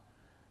lives.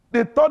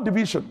 The third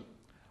division,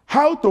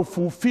 how to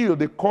fulfill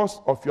the course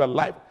of your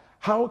life.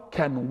 How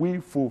can we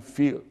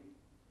fulfill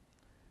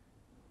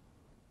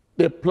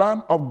the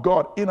plan of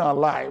God in our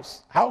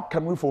lives? How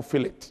can we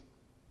fulfill it?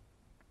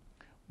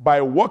 By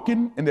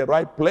walking in the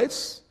right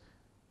place.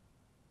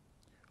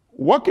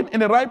 Walking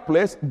in the right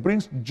place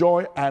brings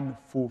joy and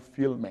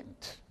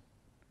fulfillment.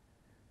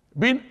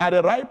 Being at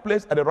the right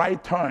place at the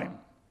right time,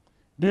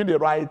 doing the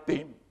right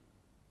thing.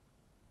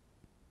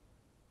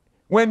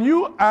 When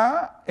you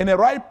are in the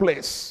right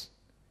place,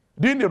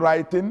 doing the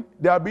right thing,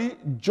 there'll be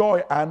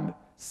joy and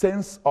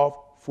sense of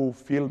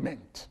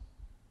fulfillment.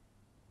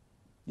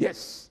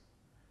 Yes.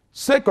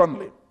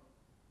 Secondly,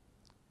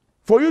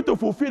 for you to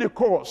fulfill the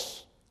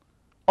course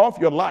of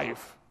your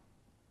life,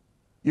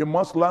 you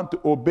must learn to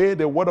obey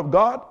the word of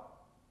God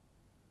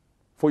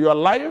for your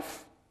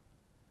life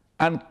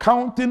and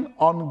counting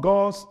on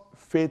God's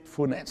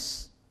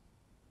faithfulness.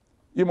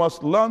 You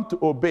must learn to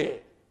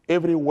obey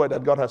every word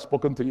that God has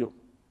spoken to you.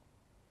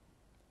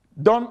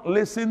 Don't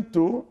listen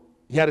to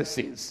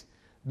heresies.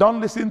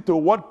 Don't listen to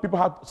what people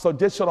have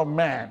suggestion of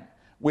man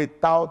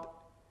without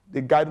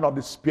the guidance of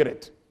the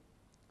Spirit.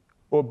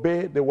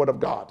 Obey the word of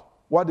God.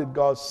 What did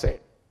God say?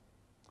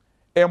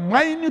 A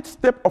minute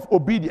step of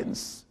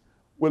obedience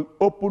will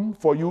open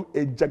for you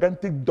a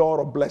gigantic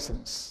door of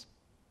blessings.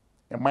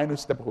 A minute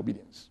step of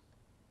obedience.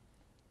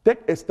 Take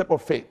a step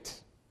of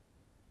faith.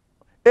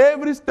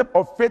 Every step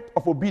of faith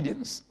of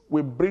obedience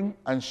will bring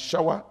and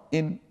shower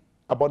in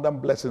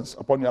abundant blessings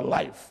upon your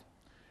life.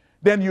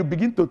 Then you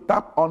begin to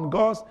tap on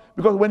God's,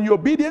 because when you're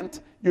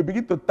obedient, you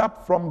begin to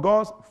tap from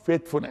God's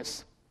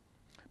faithfulness.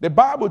 The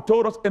Bible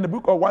told us in the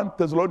book of 1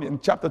 Thessalonians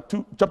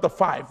chapter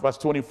 5, verse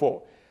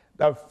 24,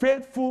 that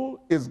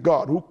faithful is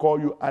God who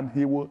called you, and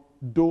he will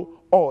do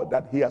all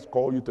that he has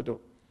called you to do.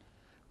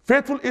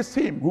 Faithful is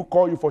him who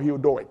called you, for he will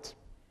do it.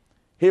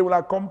 He will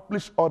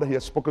accomplish all that he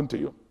has spoken to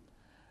you.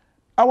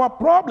 Our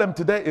problem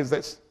today is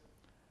this.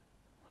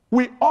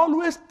 We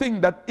always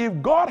think that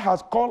if God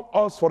has called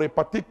us for a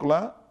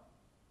particular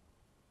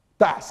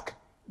task,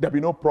 there'll be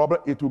no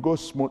problem, it will go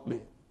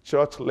smoothly.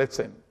 Church,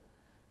 listen.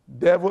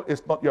 Devil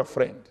is not your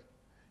friend.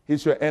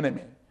 He's your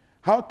enemy.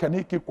 How can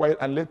he keep quiet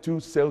and let you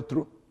sail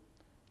through?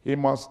 He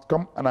must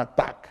come and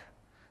attack.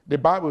 The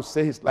Bible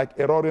says he's like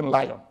a roaring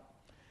lion.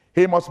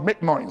 He must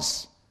make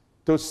noise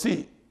to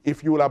see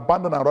if you will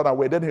abandon and run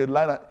away. Then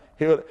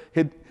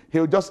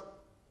he'll just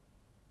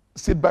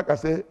sit back and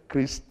say,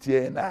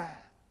 Christiana.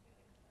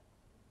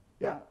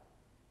 Yeah.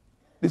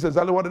 This is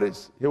exactly what it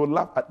is. He will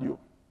laugh at you.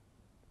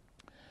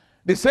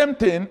 The same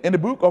thing in the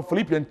book of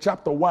Philippians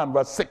chapter 1,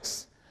 verse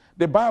 6.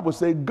 The Bible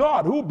says,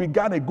 God who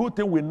began a good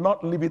thing will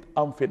not leave it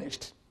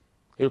unfinished.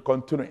 He will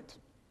continue it.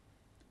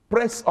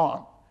 Press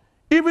on.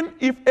 Even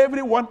if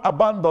everyone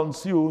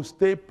abandons you,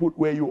 stay put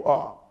where you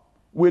are.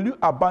 Will you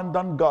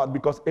abandon God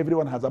because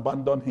everyone has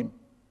abandoned him?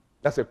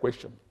 That's a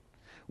question.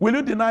 Will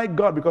you deny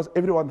God because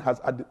everyone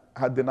has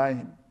denied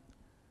him?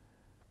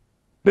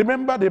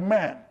 Remember the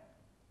man,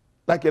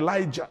 like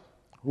Elijah,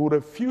 who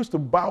refused to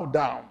bow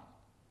down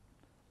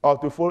or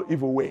to follow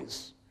evil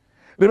ways.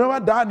 Remember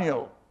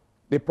Daniel,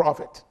 the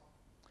prophet.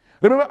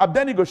 Remember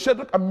Abednego,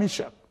 Shadrach, and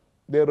Meshach.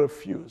 They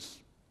refuse.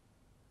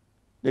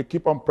 They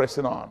keep on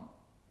pressing on.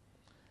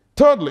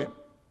 Thirdly,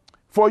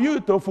 for you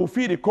to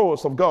fulfill the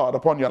course of God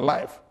upon your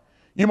life,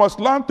 you must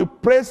learn to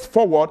press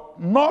forward,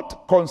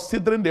 not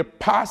considering the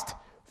past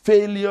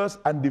failures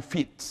and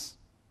defeats.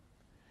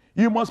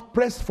 You must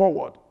press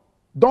forward.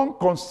 Don't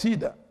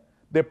consider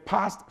the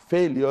past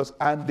failures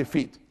and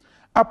defeat.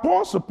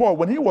 Apostle Paul,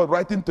 when he was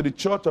writing to the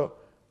church of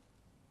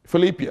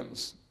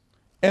Philippians,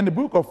 in the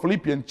book of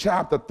Philippians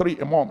chapter 3,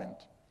 a moment,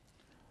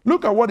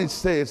 look at what it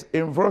says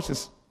in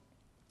verses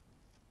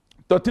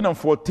 13 and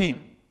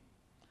 14.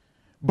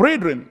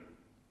 Brethren,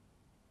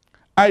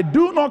 I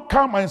do not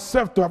count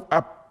myself to have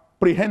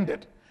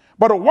apprehended,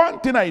 but one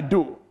thing I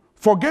do,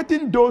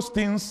 forgetting those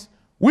things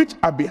which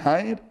are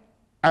behind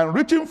and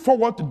reaching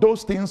forward to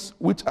those things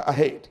which are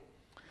ahead.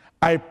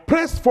 I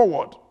press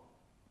forward.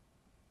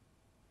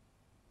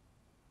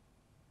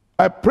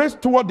 I press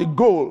toward the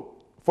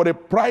goal for the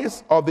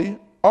prize of the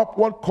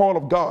upward call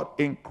of God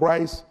in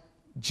Christ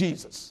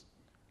Jesus.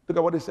 Look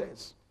at what it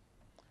says.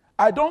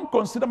 I don't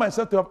consider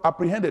myself to have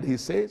apprehended, he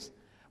says,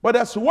 but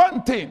there's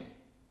one thing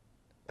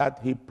that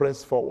he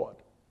pressed forward.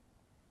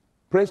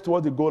 Press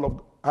toward the goal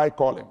of high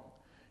calling.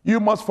 You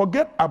must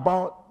forget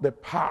about the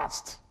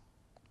past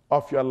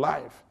of your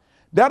life.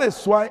 That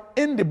is why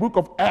in the book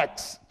of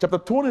Acts, chapter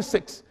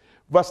 26,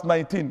 verse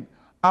 19,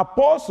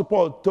 Apostle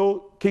Paul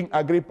told King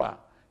Agrippa,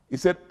 he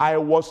said, I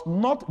was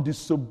not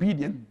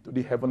disobedient to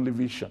the heavenly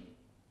vision.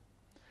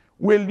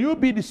 Will you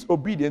be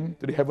disobedient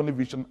to the heavenly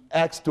vision?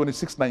 Acts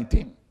 26,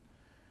 19.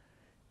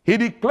 He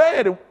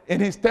declared in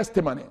his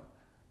testimony,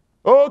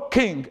 O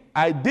king,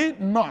 I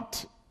did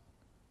not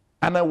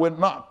and I will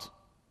not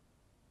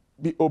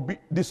be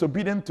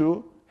disobedient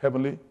to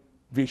heavenly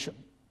vision.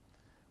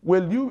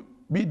 Will you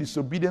be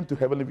disobedient to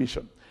heavenly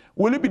vision?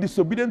 Will you be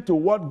disobedient to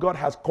what God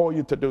has called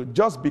you to do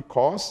just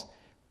because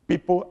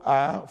people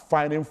are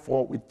finding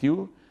fault with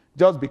you,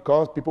 just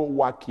because people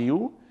whack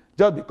you,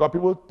 just because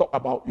people talk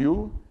about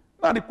you?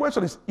 Now the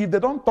question is, if they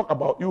don't talk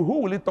about you, who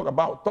will he talk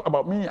about? Talk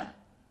about me.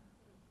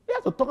 He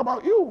has to talk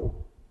about you.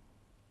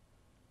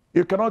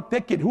 You cannot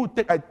take it. Who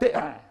take? I take.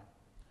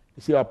 You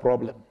see our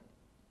problem.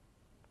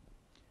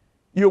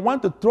 You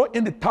want to throw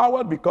in the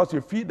towel because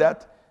you feel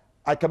that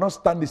I cannot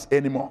stand this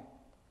anymore.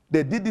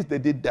 They did this, they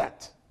did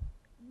that.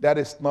 That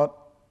is not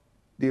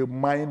the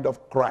mind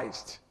of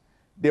Christ.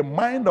 The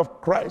mind of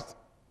Christ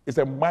is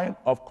a mind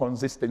of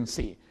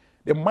consistency.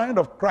 The mind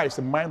of Christ is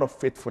a mind of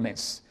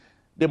faithfulness.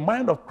 The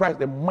mind of Christ,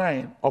 the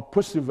mind of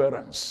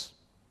perseverance.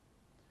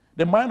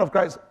 The mind of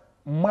Christ,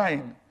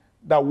 mind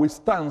that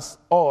withstands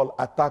all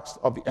attacks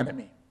of the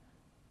enemy.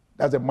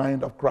 That's the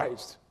mind of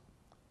Christ.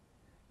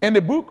 In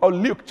the book of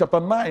Luke, chapter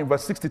 9,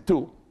 verse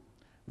 62,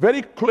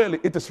 very clearly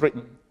it is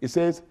written. It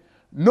says,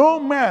 no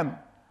man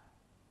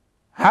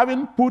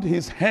having put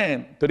his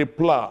hand to the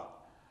plow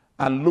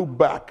and look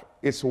back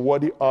is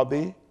worthy of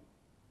the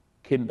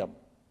kingdom.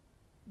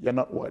 You're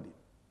not worthy.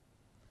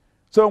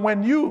 So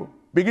when you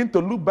begin to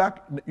look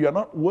back, you are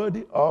not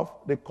worthy of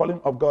the calling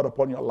of God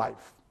upon your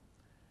life.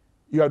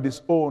 You have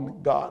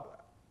disowned God.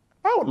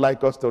 I would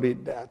like us to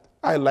read that.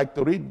 I like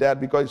to read that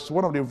because it's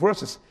one of the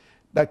verses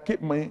that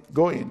keep me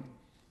going.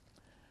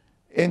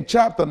 In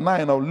chapter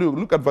 9 of Luke,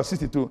 look at verse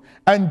 62.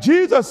 And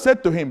Jesus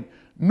said to him,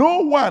 no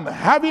one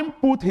having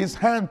put his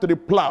hand to the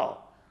plow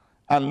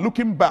and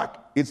looking back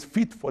is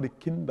fit for the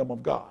kingdom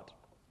of God.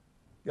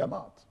 You're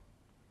not.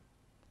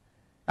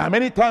 And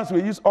many times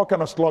we use all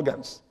kinds of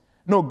slogans.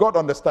 No, God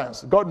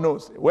understands. God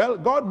knows. Well,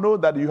 God knows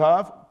that you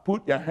have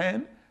put your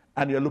hand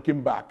and you're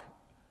looking back.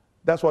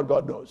 That's what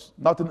God knows.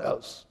 Nothing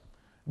else.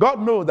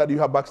 God knows that you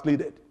have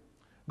backslided.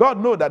 God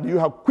knows that you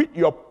have quit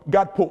your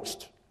God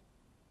post.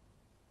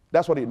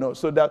 That's what he knows.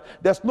 So that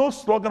there's no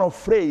slogan or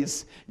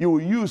phrase you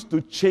will use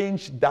to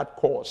change that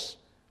course.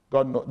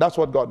 God knows. That's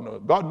what God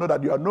knows. God knows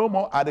that you are no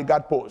more at the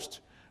God post.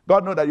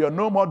 God knows that you are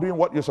no more doing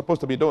what you're supposed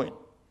to be doing.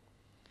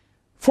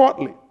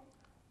 Fourthly,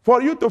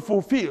 for you to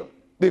fulfill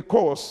the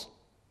course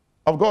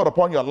of God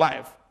upon your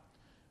life,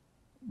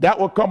 that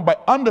will come by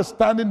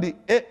understanding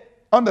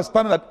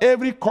that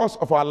every course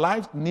of our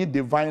lives needs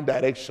divine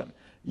direction.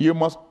 You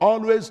must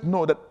always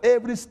know that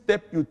every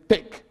step you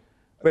take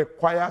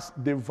requires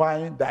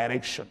divine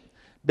direction.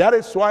 That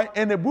is why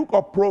in the book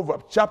of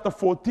Proverbs, chapter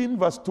 14,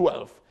 verse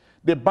 12,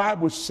 the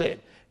Bible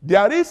said,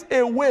 there is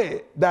a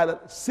way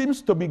that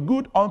seems to be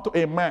good unto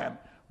a man,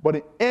 but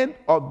the end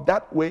of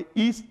that way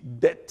is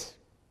death.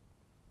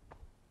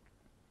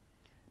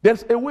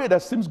 There's a way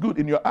that seems good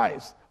in your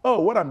eyes.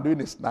 Oh, what I'm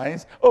doing is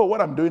nice. Oh, what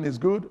I'm doing is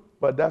good,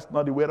 but that's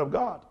not the word of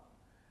God.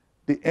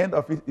 The end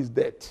of it is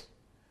death.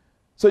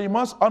 So you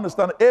must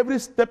understand every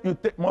step you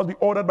take must be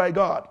ordered by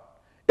God.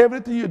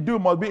 Everything you do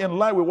must be in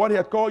line with what he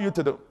has called you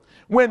to do.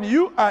 When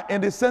you are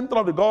in the center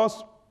of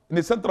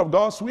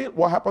God's will,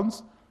 what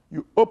happens?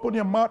 You open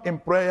your mouth in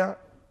prayer,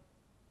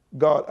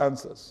 God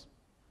answers.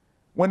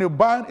 When you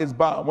bind, it's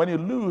bound. When you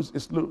lose,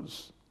 it's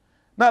loose.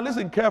 Now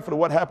listen carefully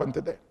what happened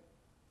today.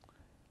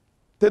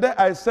 Today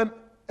I sent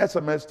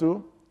SMS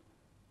to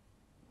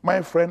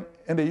my friend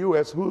in the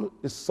U.S. who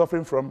is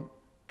suffering from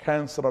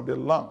cancer of the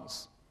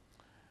lungs.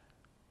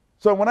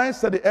 So when I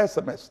sent the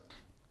SMS,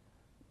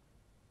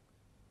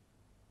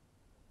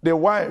 the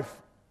wife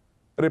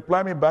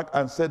replied me back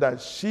and said that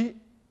she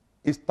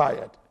is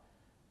tired.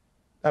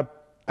 That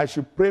I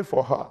should pray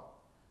for her.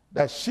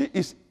 That she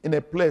is in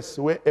a place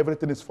where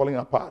everything is falling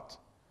apart.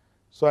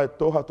 So I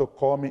told her to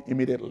call me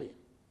immediately.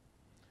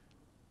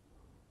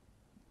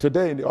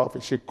 Today in the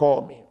office, she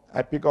called me.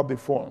 I picked up the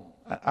phone.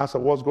 I asked her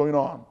what's going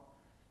on.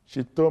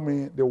 She told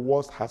me the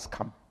worst has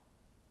come.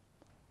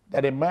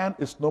 That a man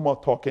is no more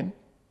talking,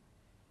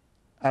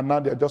 and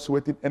now they're just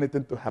waiting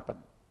anything to happen.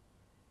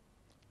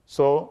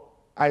 So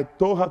I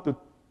told her to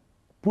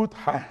put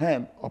her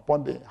hand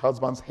upon the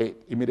husband's head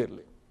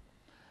immediately.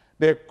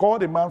 They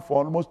called the man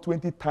for almost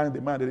 20 times. The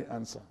man didn't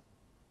answer.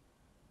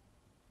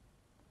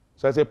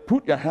 So I said,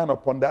 put your hand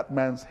upon that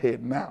man's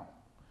head now.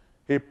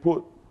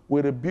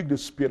 We rebuked the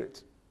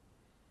spirit.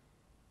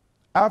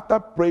 After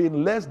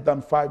praying less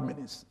than 5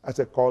 minutes, I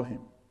said, call him.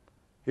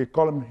 He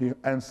called him, he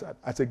answered.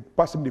 I said,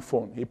 pass him the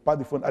phone. He passed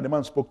the phone, and the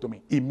man spoke to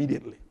me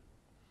immediately.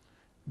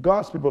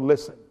 God's people,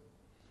 listen.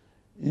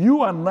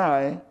 You and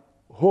I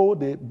hold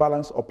the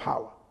balance of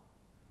power.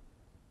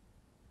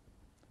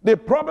 The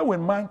problem with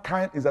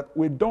mankind is that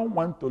we don't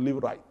want to live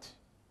right.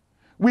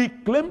 We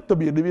claim to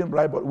be living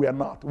right, but we are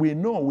not. We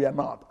know we are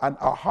not, and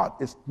our heart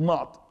is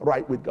not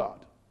right with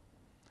God.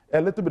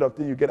 A little bit of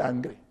thing, you get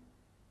angry.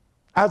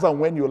 As and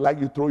when you like,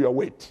 you throw your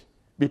weight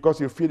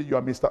because you feel you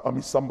are Mr. or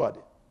Miss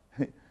somebody.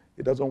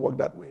 It doesn't work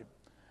that way.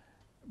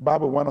 The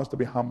Bible wants us to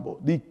be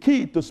humble. The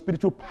key to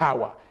spiritual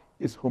power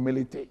is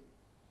humility.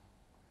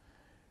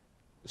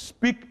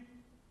 Speak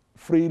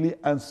freely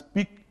and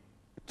speak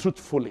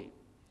truthfully.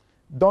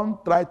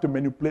 Don't try to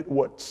manipulate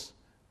words,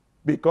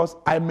 because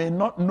I may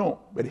not know,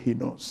 but he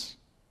knows.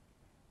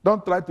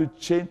 Don't try to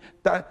change,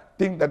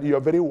 think that you're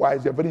very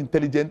wise, you're very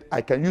intelligent.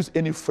 I can use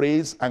any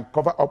phrase and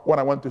cover up what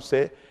I want to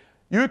say.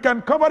 You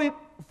can cover it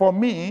for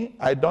me.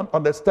 I don't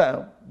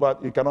understand,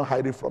 but you cannot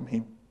hide it from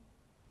him.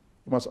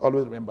 You must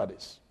always remember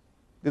this.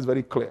 This is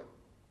very clear.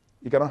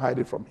 You cannot hide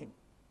it from him.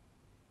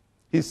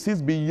 He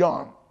sees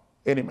beyond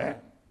any man.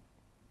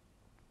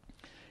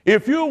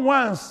 If you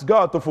want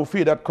God to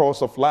fulfill that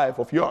course of life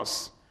of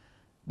yours,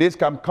 this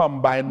can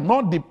come by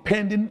not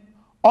depending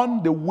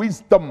on the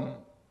wisdom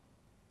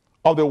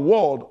of the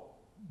world,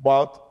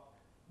 but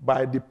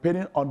by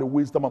depending on the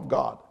wisdom of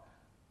God.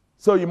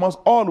 So you must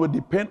always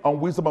depend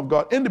on wisdom of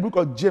God. In the book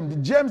of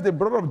James, the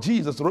brother of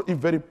Jesus, wrote it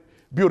very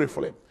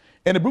beautifully.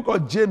 In the book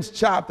of James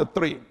chapter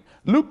 3,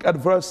 Look at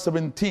verse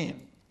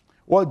 17,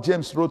 what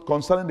James wrote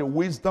concerning the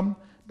wisdom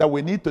that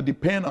we need to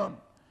depend on.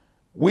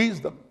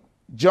 Wisdom.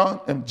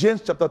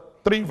 James chapter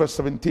 3, verse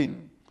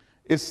 17.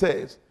 It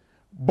says,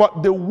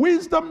 but the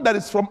wisdom that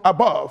is from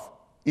above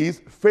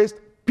is first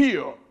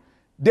pure,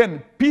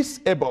 then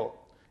peaceable,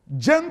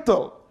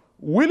 gentle,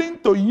 willing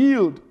to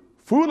yield,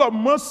 full of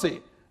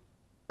mercy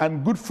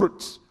and good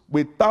fruits,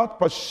 without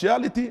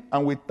partiality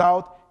and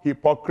without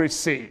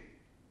hypocrisy.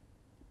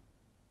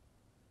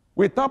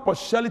 Without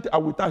partiality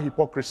and without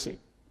hypocrisy.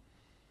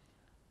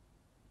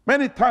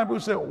 Many times we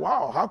say,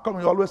 wow, how come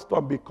you always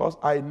talk? Because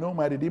I know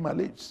my Redeemer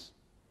lives.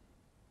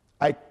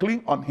 I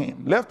cling on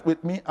him. Left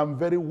with me, I'm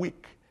very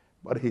weak,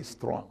 but he's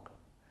strong.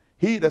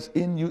 He that's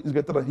in you is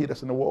greater than he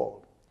that's in the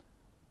world.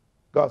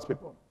 God's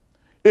people.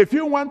 If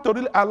you want to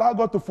really allow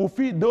God to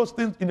fulfill those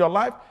things in your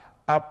life,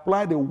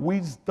 apply the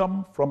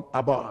wisdom from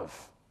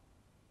above.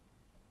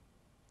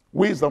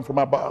 Wisdom from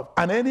above.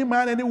 And any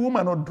man, any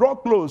woman who draw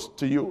close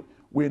to you,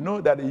 we know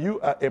that you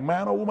are a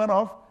man or woman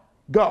of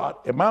God,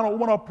 a man or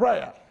woman of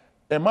prayer,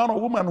 a man or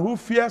woman who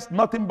fears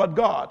nothing but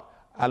God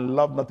and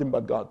love nothing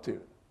but God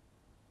too.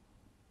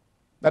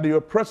 That you're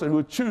a person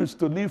who chooses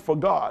to live for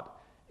God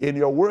in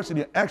your words, in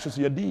your actions,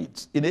 in your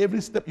deeds, in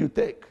every step you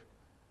take.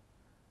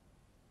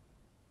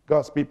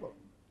 God's people.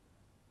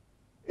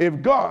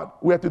 If God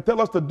were to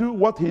tell us to do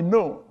what he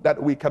knows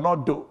that we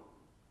cannot do,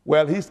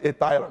 well, he's a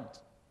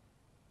tyrant.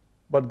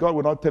 But God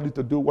will not tell you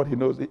to do what he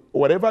knows.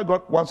 Whatever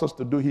God wants us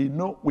to do, he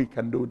knows we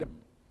can do them.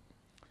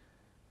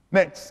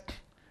 Next,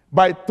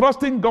 by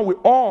trusting God with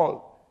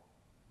all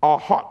our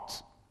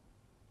heart.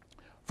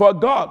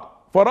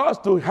 For us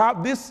to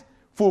have this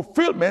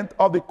fulfillment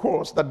of the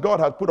course that God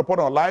has put upon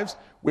our lives,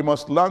 we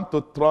must learn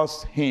to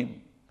trust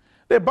him.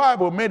 The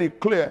Bible made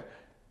it clear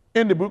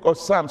in the book of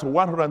Psalms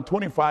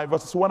 125,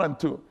 verses 1 and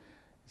 2. It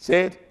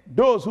said,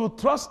 those who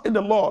trust in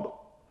the Lord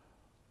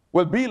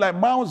will be like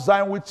Mount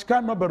Zion, which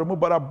cannot be removed,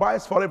 but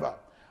abides forever.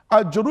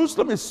 As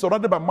Jerusalem is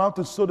surrounded by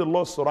mountains, so the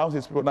Lord surrounds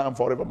his people now and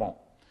forevermore.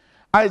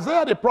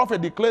 Isaiah the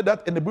prophet declared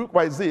that in the book of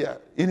Isaiah,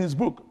 in his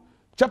book,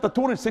 chapter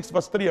 26,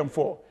 verse 3 and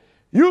 4.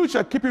 You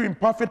shall keep him in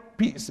perfect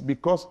peace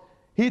because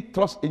he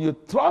trusts in you.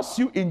 Trust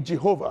you in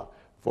Jehovah,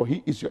 for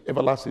he is your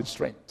everlasting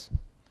strength.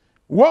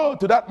 Woe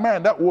to that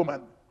man, that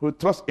woman who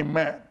trusts in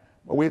man,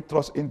 but we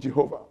trust in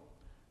Jehovah.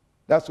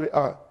 That's where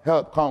our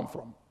help comes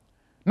from.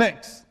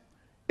 Next,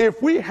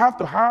 if we have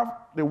to have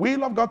the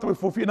will of God to be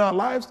fulfilled in our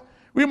lives,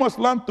 we must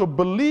learn to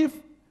believe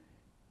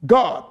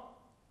God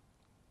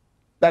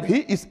that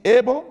he is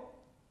able,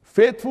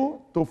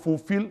 faithful to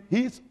fulfill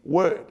his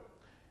word.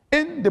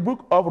 In the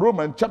book of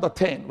Romans chapter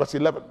 10, verse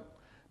 11,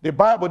 the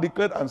Bible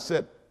declared and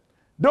said,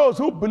 those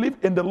who believe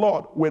in the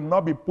Lord will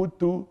not be put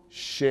to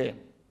shame.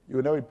 You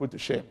will never be put to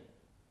shame.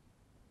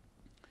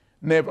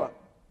 Never.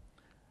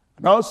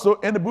 And also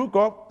in the book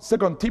of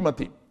 2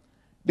 Timothy,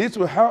 this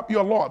will help you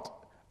a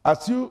lot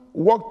as you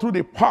walk through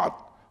the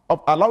path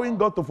of allowing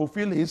God to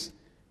fulfill his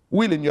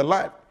will in your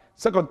life.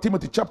 2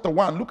 Timothy chapter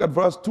 1, look at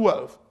verse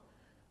 12.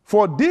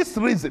 For this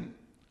reason,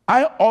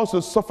 I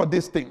also suffer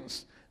these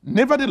things.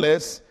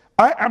 Nevertheless,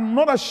 I am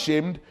not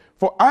ashamed,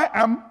 for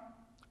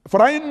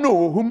I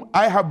know whom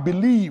I have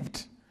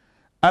believed,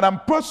 and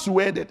am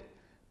persuaded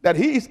that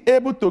he is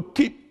able to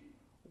keep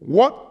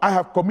what I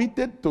have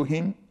committed to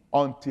him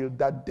until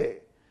that day.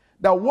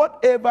 That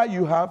whatever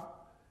you have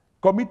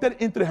committed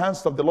into the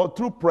hands of the Lord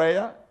through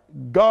prayer,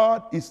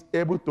 God is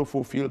able to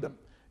fulfill them.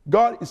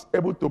 God is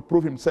able to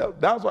prove himself.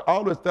 That's why I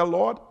always tell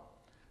Lord,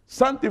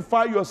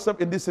 sanctify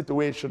yourself in this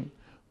situation.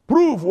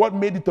 Prove what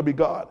made it to be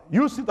God.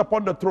 You sit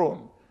upon the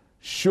throne.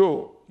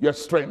 Show your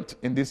strength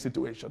in this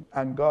situation.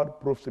 And God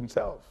proves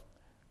himself.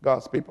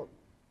 God's people.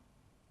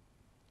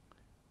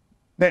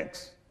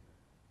 Next,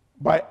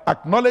 by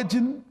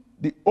acknowledging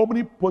the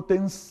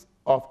omnipotence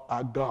of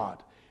our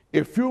God.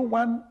 If you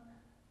want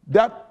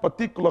that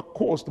particular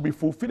course to be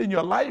fulfilled in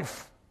your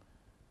life,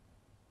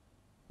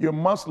 you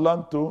must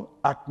learn to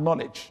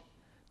acknowledge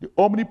the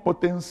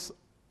omnipotence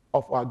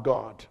of our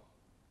God.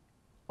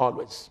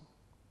 Always.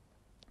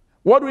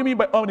 What do we mean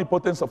by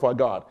omnipotence of our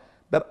God?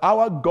 That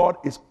our God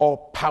is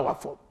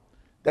all-powerful.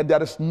 That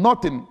there is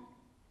nothing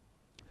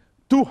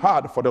too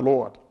hard for the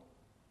Lord.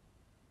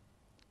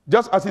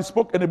 Just as he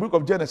spoke in the book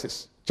of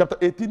Genesis, chapter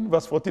 18,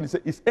 verse 14, he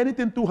said, is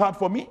anything too hard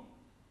for me?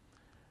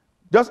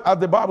 Just as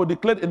the Bible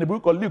declared in the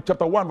book of Luke,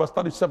 chapter 1, verse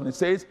 37, it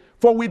says,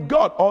 for with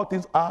God all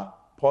things are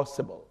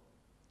possible.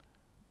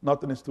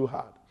 Nothing is too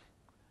hard.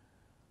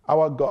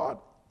 Our God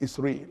is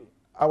real.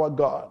 Our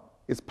God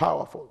is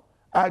powerful.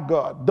 Our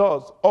God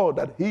does all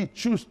that he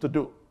chooses to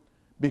do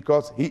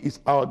because he is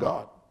our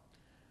God.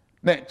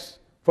 Next,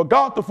 for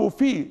God to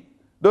fulfill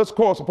those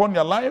calls upon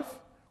your life,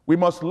 we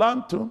must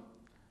learn to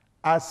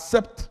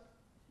accept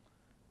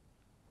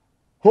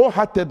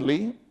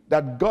wholeheartedly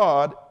that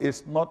God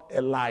is not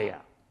a liar.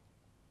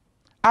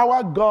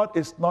 Our God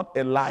is not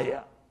a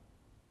liar.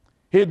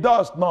 He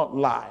does not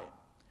lie.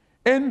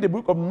 In the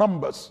book of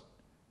Numbers,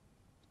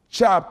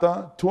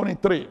 chapter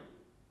 23,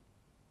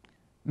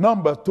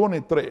 Numbers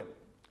 23,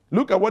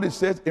 look at what it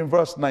says in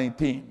verse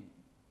 19.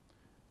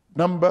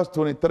 Numbers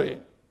 23,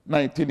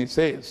 19, it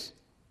says,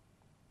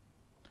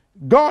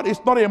 God is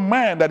not a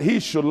man that he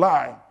should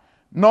lie,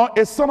 nor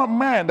a son of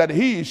man that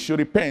he should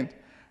repent.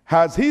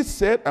 Has he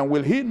said, and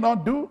will he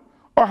not do?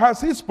 Or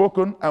has he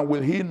spoken, and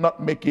will he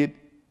not make it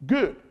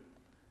good?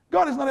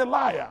 God is not a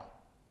liar.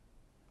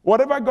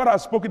 Whatever God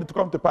has spoken, it to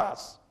come to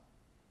pass.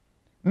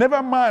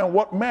 Never mind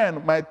what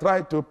man might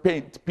try to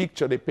paint,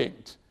 picture they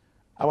paint.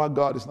 Our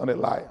God is not a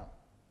liar.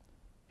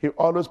 He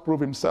always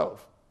proves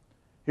himself.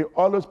 He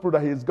always proves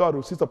that he is God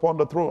who sits upon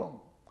the throne.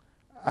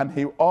 And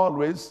he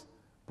always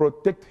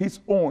protects his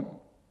own.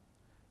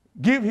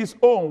 Give his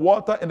own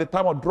water in the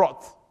time of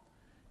drought.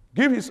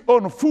 Give his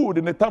own food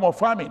in the time of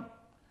famine.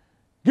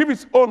 Give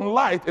his own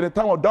light in the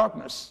time of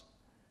darkness.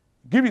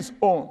 Give his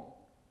own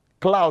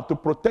cloud to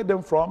protect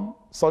them from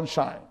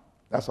sunshine.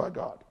 That's our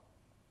God.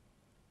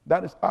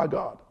 That is our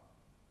God.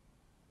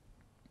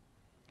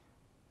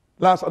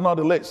 Last but not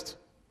the least,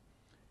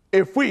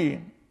 if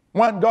we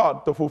want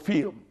God to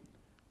fulfill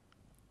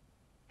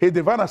his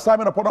divine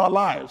assignment upon our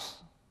lives,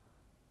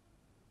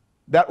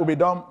 that will be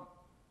done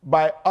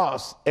by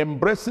us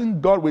embracing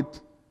God with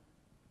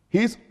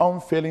his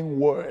unfailing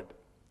word.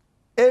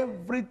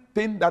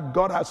 Everything that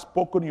God has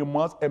spoken, you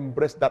must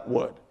embrace that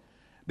word.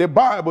 The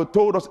Bible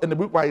told us in the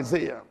book of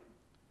Isaiah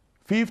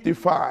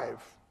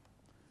 55,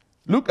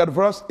 look at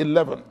verse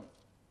 11.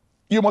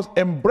 You must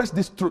embrace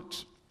this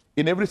truth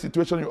in every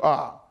situation you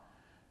are.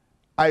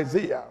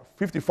 Isaiah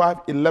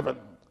 55:11.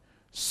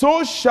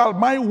 So shall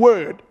my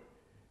word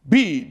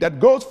be that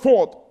goes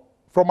forth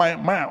from my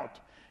mouth.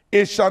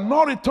 It shall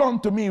not return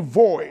to me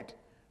void,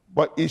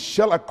 but it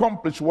shall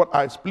accomplish what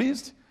I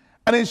pleased,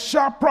 and it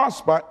shall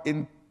prosper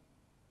in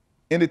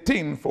the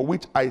thing for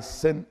which I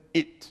send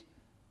it.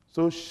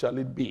 So shall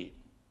it be.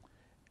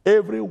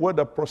 Every word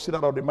that proceeds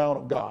out of the mouth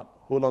of God,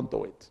 hold on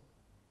to it.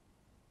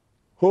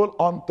 Hold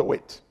on to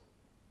it.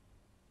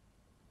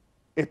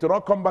 It will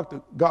not come back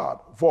to God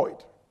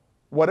void.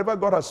 Whatever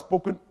God has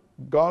spoken,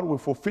 God will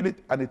fulfill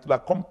it, and it will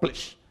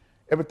accomplish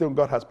everything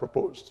God has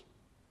proposed.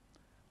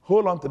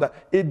 Hold on to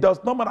that. It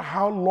does not matter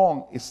how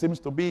long it seems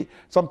to be.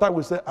 Sometimes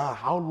we say,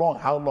 how long,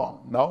 how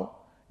long? No,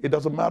 it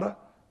doesn't matter.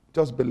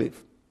 Just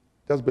believe.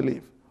 Just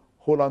believe.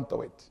 Hold on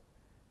to it.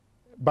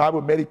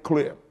 Bible made it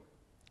clear.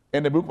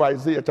 In the book of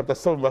Isaiah chapter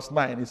 7 verse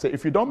 9, he said,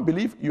 if you don't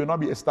believe, you will not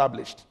be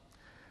established.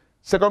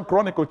 2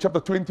 Chronicles chapter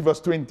 20 verse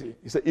 20,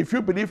 he said, if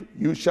you believe,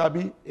 you shall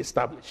be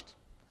established.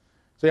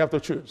 So you have to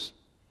choose.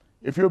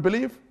 If you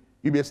believe,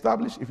 you'll be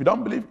established. If you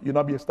don't believe, you'll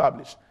not be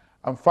established.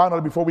 And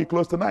finally, before we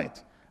close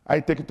tonight, I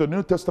take you to the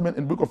New Testament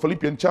in the book of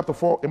Philippians chapter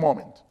 4 a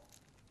moment.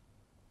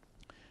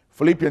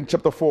 Philippians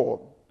chapter 4,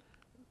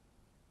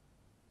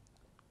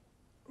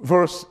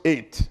 verse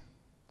 8.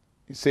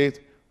 He says,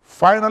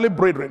 finally,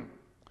 brethren,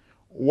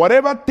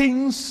 whatever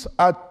things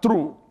are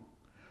true,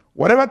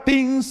 whatever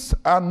things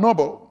are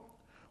noble,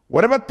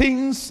 whatever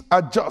things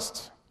are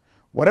just,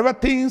 whatever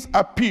things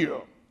are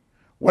pure,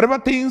 whatever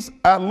things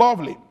are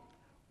lovely,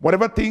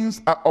 whatever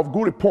things are of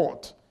good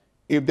report,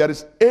 if there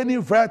is any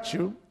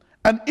virtue,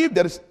 and if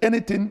there is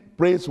anything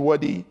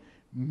praiseworthy,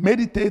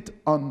 meditate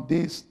on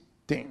these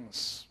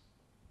things.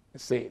 He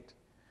said,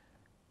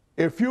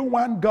 if you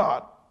want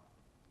God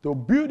to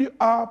build you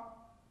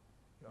up,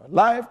 your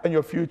life and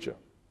your future,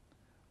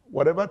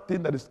 whatever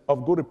thing that is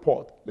of good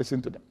report,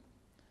 listen to them.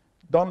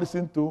 Don't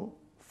listen to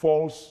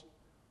false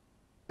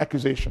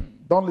accusation.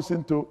 Don't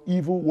listen to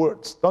evil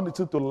words. Don't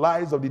listen to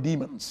lies of the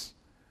demons.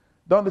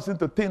 Don't listen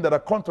to things that are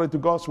contrary to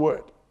God's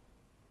word.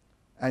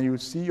 And you will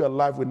see your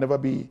life will never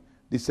be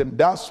the same.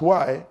 That's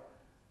why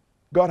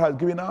God has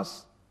given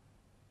us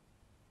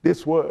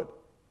this word.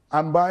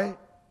 And by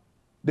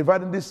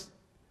dividing this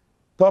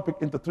topic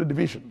into 3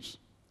 divisions,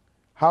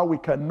 how we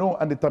can know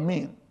and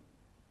determine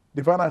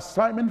divine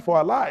assignment for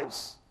our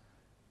lives,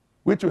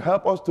 which will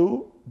help us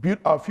to build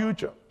our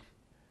future.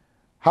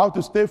 How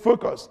to stay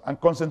focused and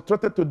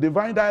concentrated to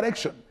divine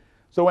direction.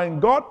 So when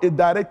God is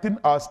directing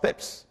our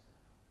steps,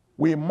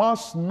 we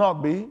must not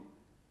be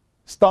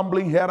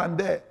stumbling here and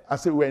there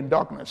as if we're in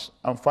darkness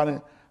and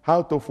finding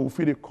how to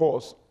fulfill the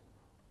course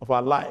of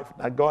our life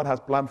that God has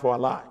planned for our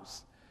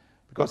lives.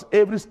 Because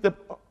every step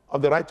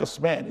of the righteous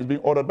man is being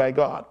ordered by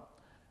God.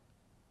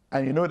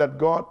 And you know that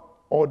God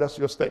orders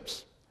your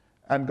steps.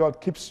 And God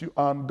keeps you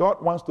on.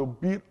 God wants to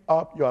build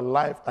up your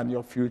life and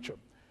your future.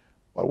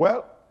 But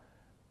well,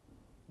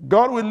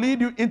 God will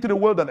lead you into the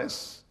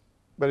wilderness.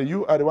 But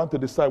you are the one to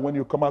decide when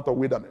you come out of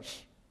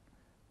wilderness.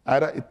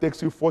 Either it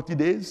takes you 40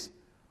 days,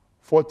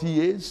 40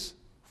 years,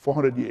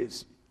 400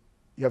 years.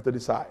 You have to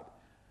decide.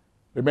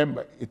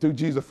 Remember, it took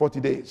Jesus 40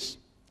 days.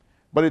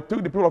 But it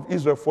took the people of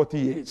Israel 40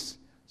 years.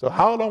 So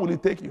how long will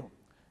it take you?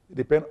 It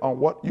depends on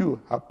what you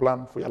have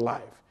planned for your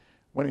life.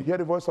 When you hear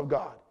the voice of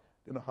God,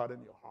 do not harden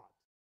your heart.